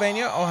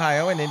Pennsylvania,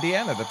 Ohio, and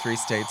Indiana, the 3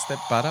 states that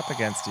butt up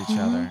against each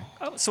other.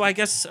 Oh, so I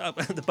guess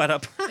the butt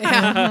up.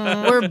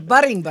 Yeah. We're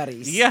budding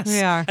buddies. Yes.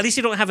 We are. At least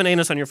you don't have an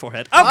anus on your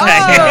forehead. Oh,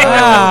 Okay.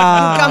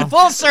 you come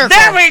full circle.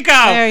 There we go.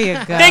 There you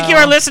go. Thank you,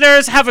 our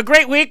listeners. Have a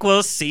great week.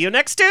 We'll see you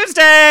next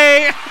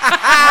Tuesday.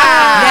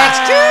 Next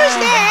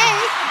Tuesday.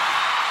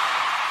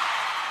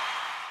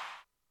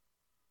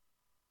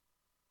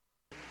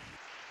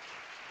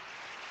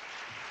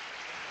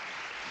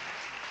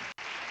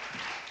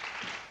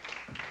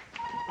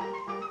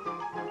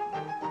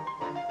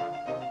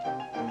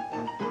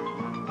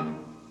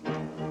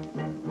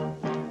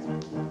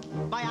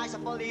 My eyes are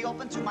fully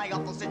open to my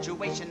awful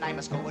situation. I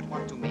must go at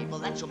once to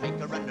Mabel, and she'll make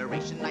her a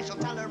narration. I shall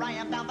tell her I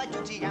am bound by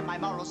duty and my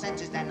moral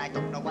senses. Then I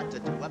don't know what to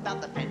do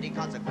about the pending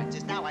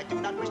consequences. Now I do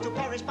not wish to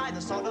perish by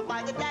the sword or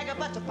by the dagger,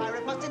 but a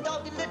pirate must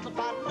indulge in little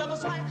fun of a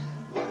swine.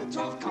 One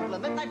to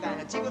compliment my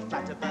vanity with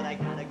flatter, but I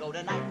gotta go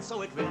tonight,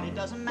 so it really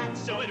doesn't matter.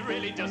 So it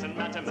really doesn't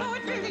matter. So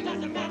it really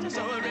doesn't matter.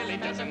 So it really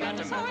doesn't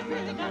matter. So it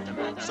really doesn't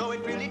matter. So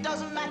it really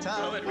doesn't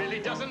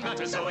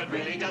matter. So it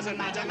really doesn't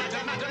matter. So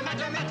it really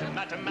doesn't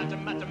matter.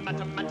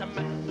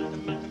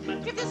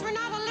 If this were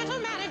not a little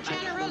mad and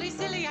generally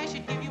silly, I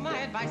should give you my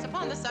advice. advice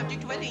upon the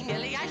subject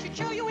willy-nilly. I should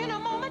show you in a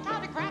moment how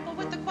to grapple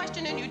with the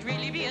question, and you'd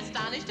really be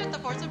astonished at the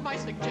force of my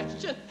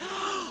suggestion.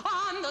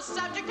 On the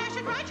subject, I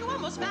should write you a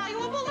most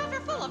valuable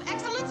letter full of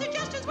excellent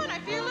suggestions when I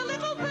feel a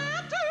little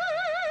better.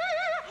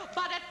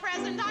 But at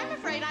present, I'm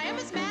afraid I am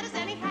as mad as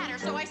any hatter,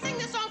 so I sing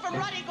this song from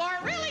Ruddy Gore.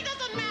 It really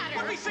doesn't matter.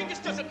 What we sing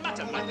just doesn't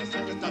matter.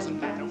 It doesn't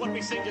matter. What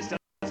we sing just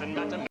doesn't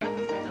matter.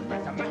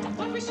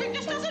 What we sing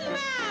just doesn't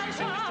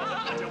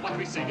matter. What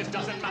we sing just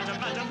doesn't matter.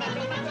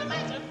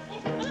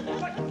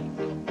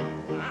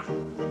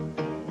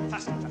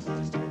 Faster. No,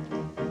 faster.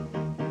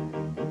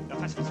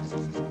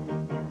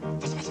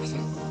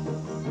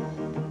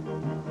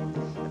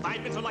 If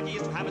I'd been so lucky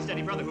as to have a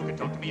steady brother who could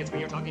talk to me as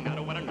we are talking now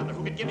to one another,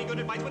 who could give me good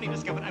advice when he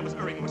discovered I was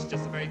erring, which is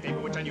just the very paper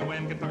which I knew I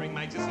am conferring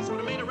my existence would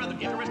have made a rather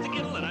interesting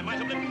idyll, and I might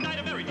have lived and died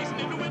a very decent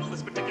individual.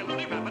 This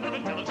particularly rapid,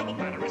 unintelligible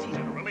matter isn't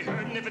generally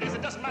heard, and if it is,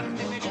 it doesn't matter.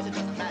 If it is, it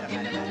doesn't matter.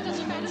 If it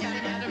doesn't matter.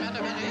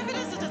 If it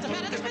is, it doesn't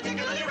matter. This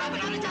particularly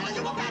rapid,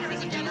 unintelligible matter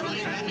isn't generally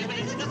heard, and if it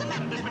is, it doesn't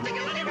matter. This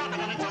particularly rapid,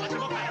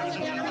 unintelligible matter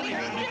isn't generally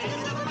heard, and if it is,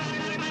 it doesn't matter.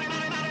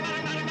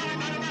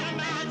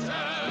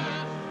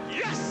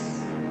 Yes!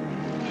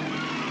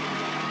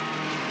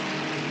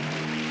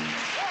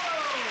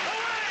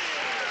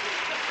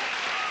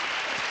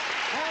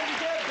 And you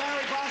did,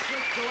 Barry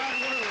Bostwick, Joanne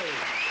Worley.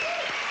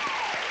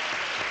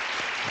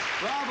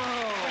 Bravo!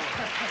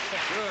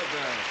 Good,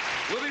 Barry.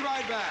 We'll be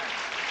right back.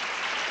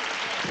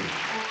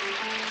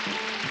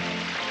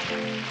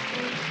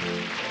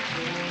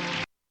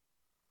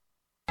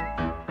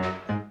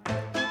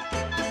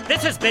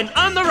 This has been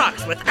On the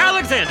Rocks with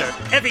Alexander,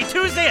 every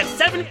Tuesday at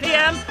 7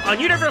 p.m. on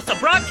Universal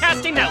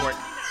Broadcasting Network.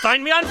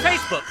 Find me on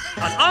Facebook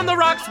on the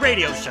Rocks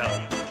Radio Show.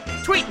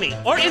 Tweet me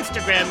or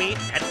Instagram me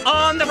at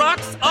On the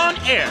Rocks On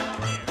Air.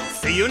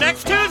 See you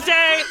next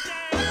Tuesday!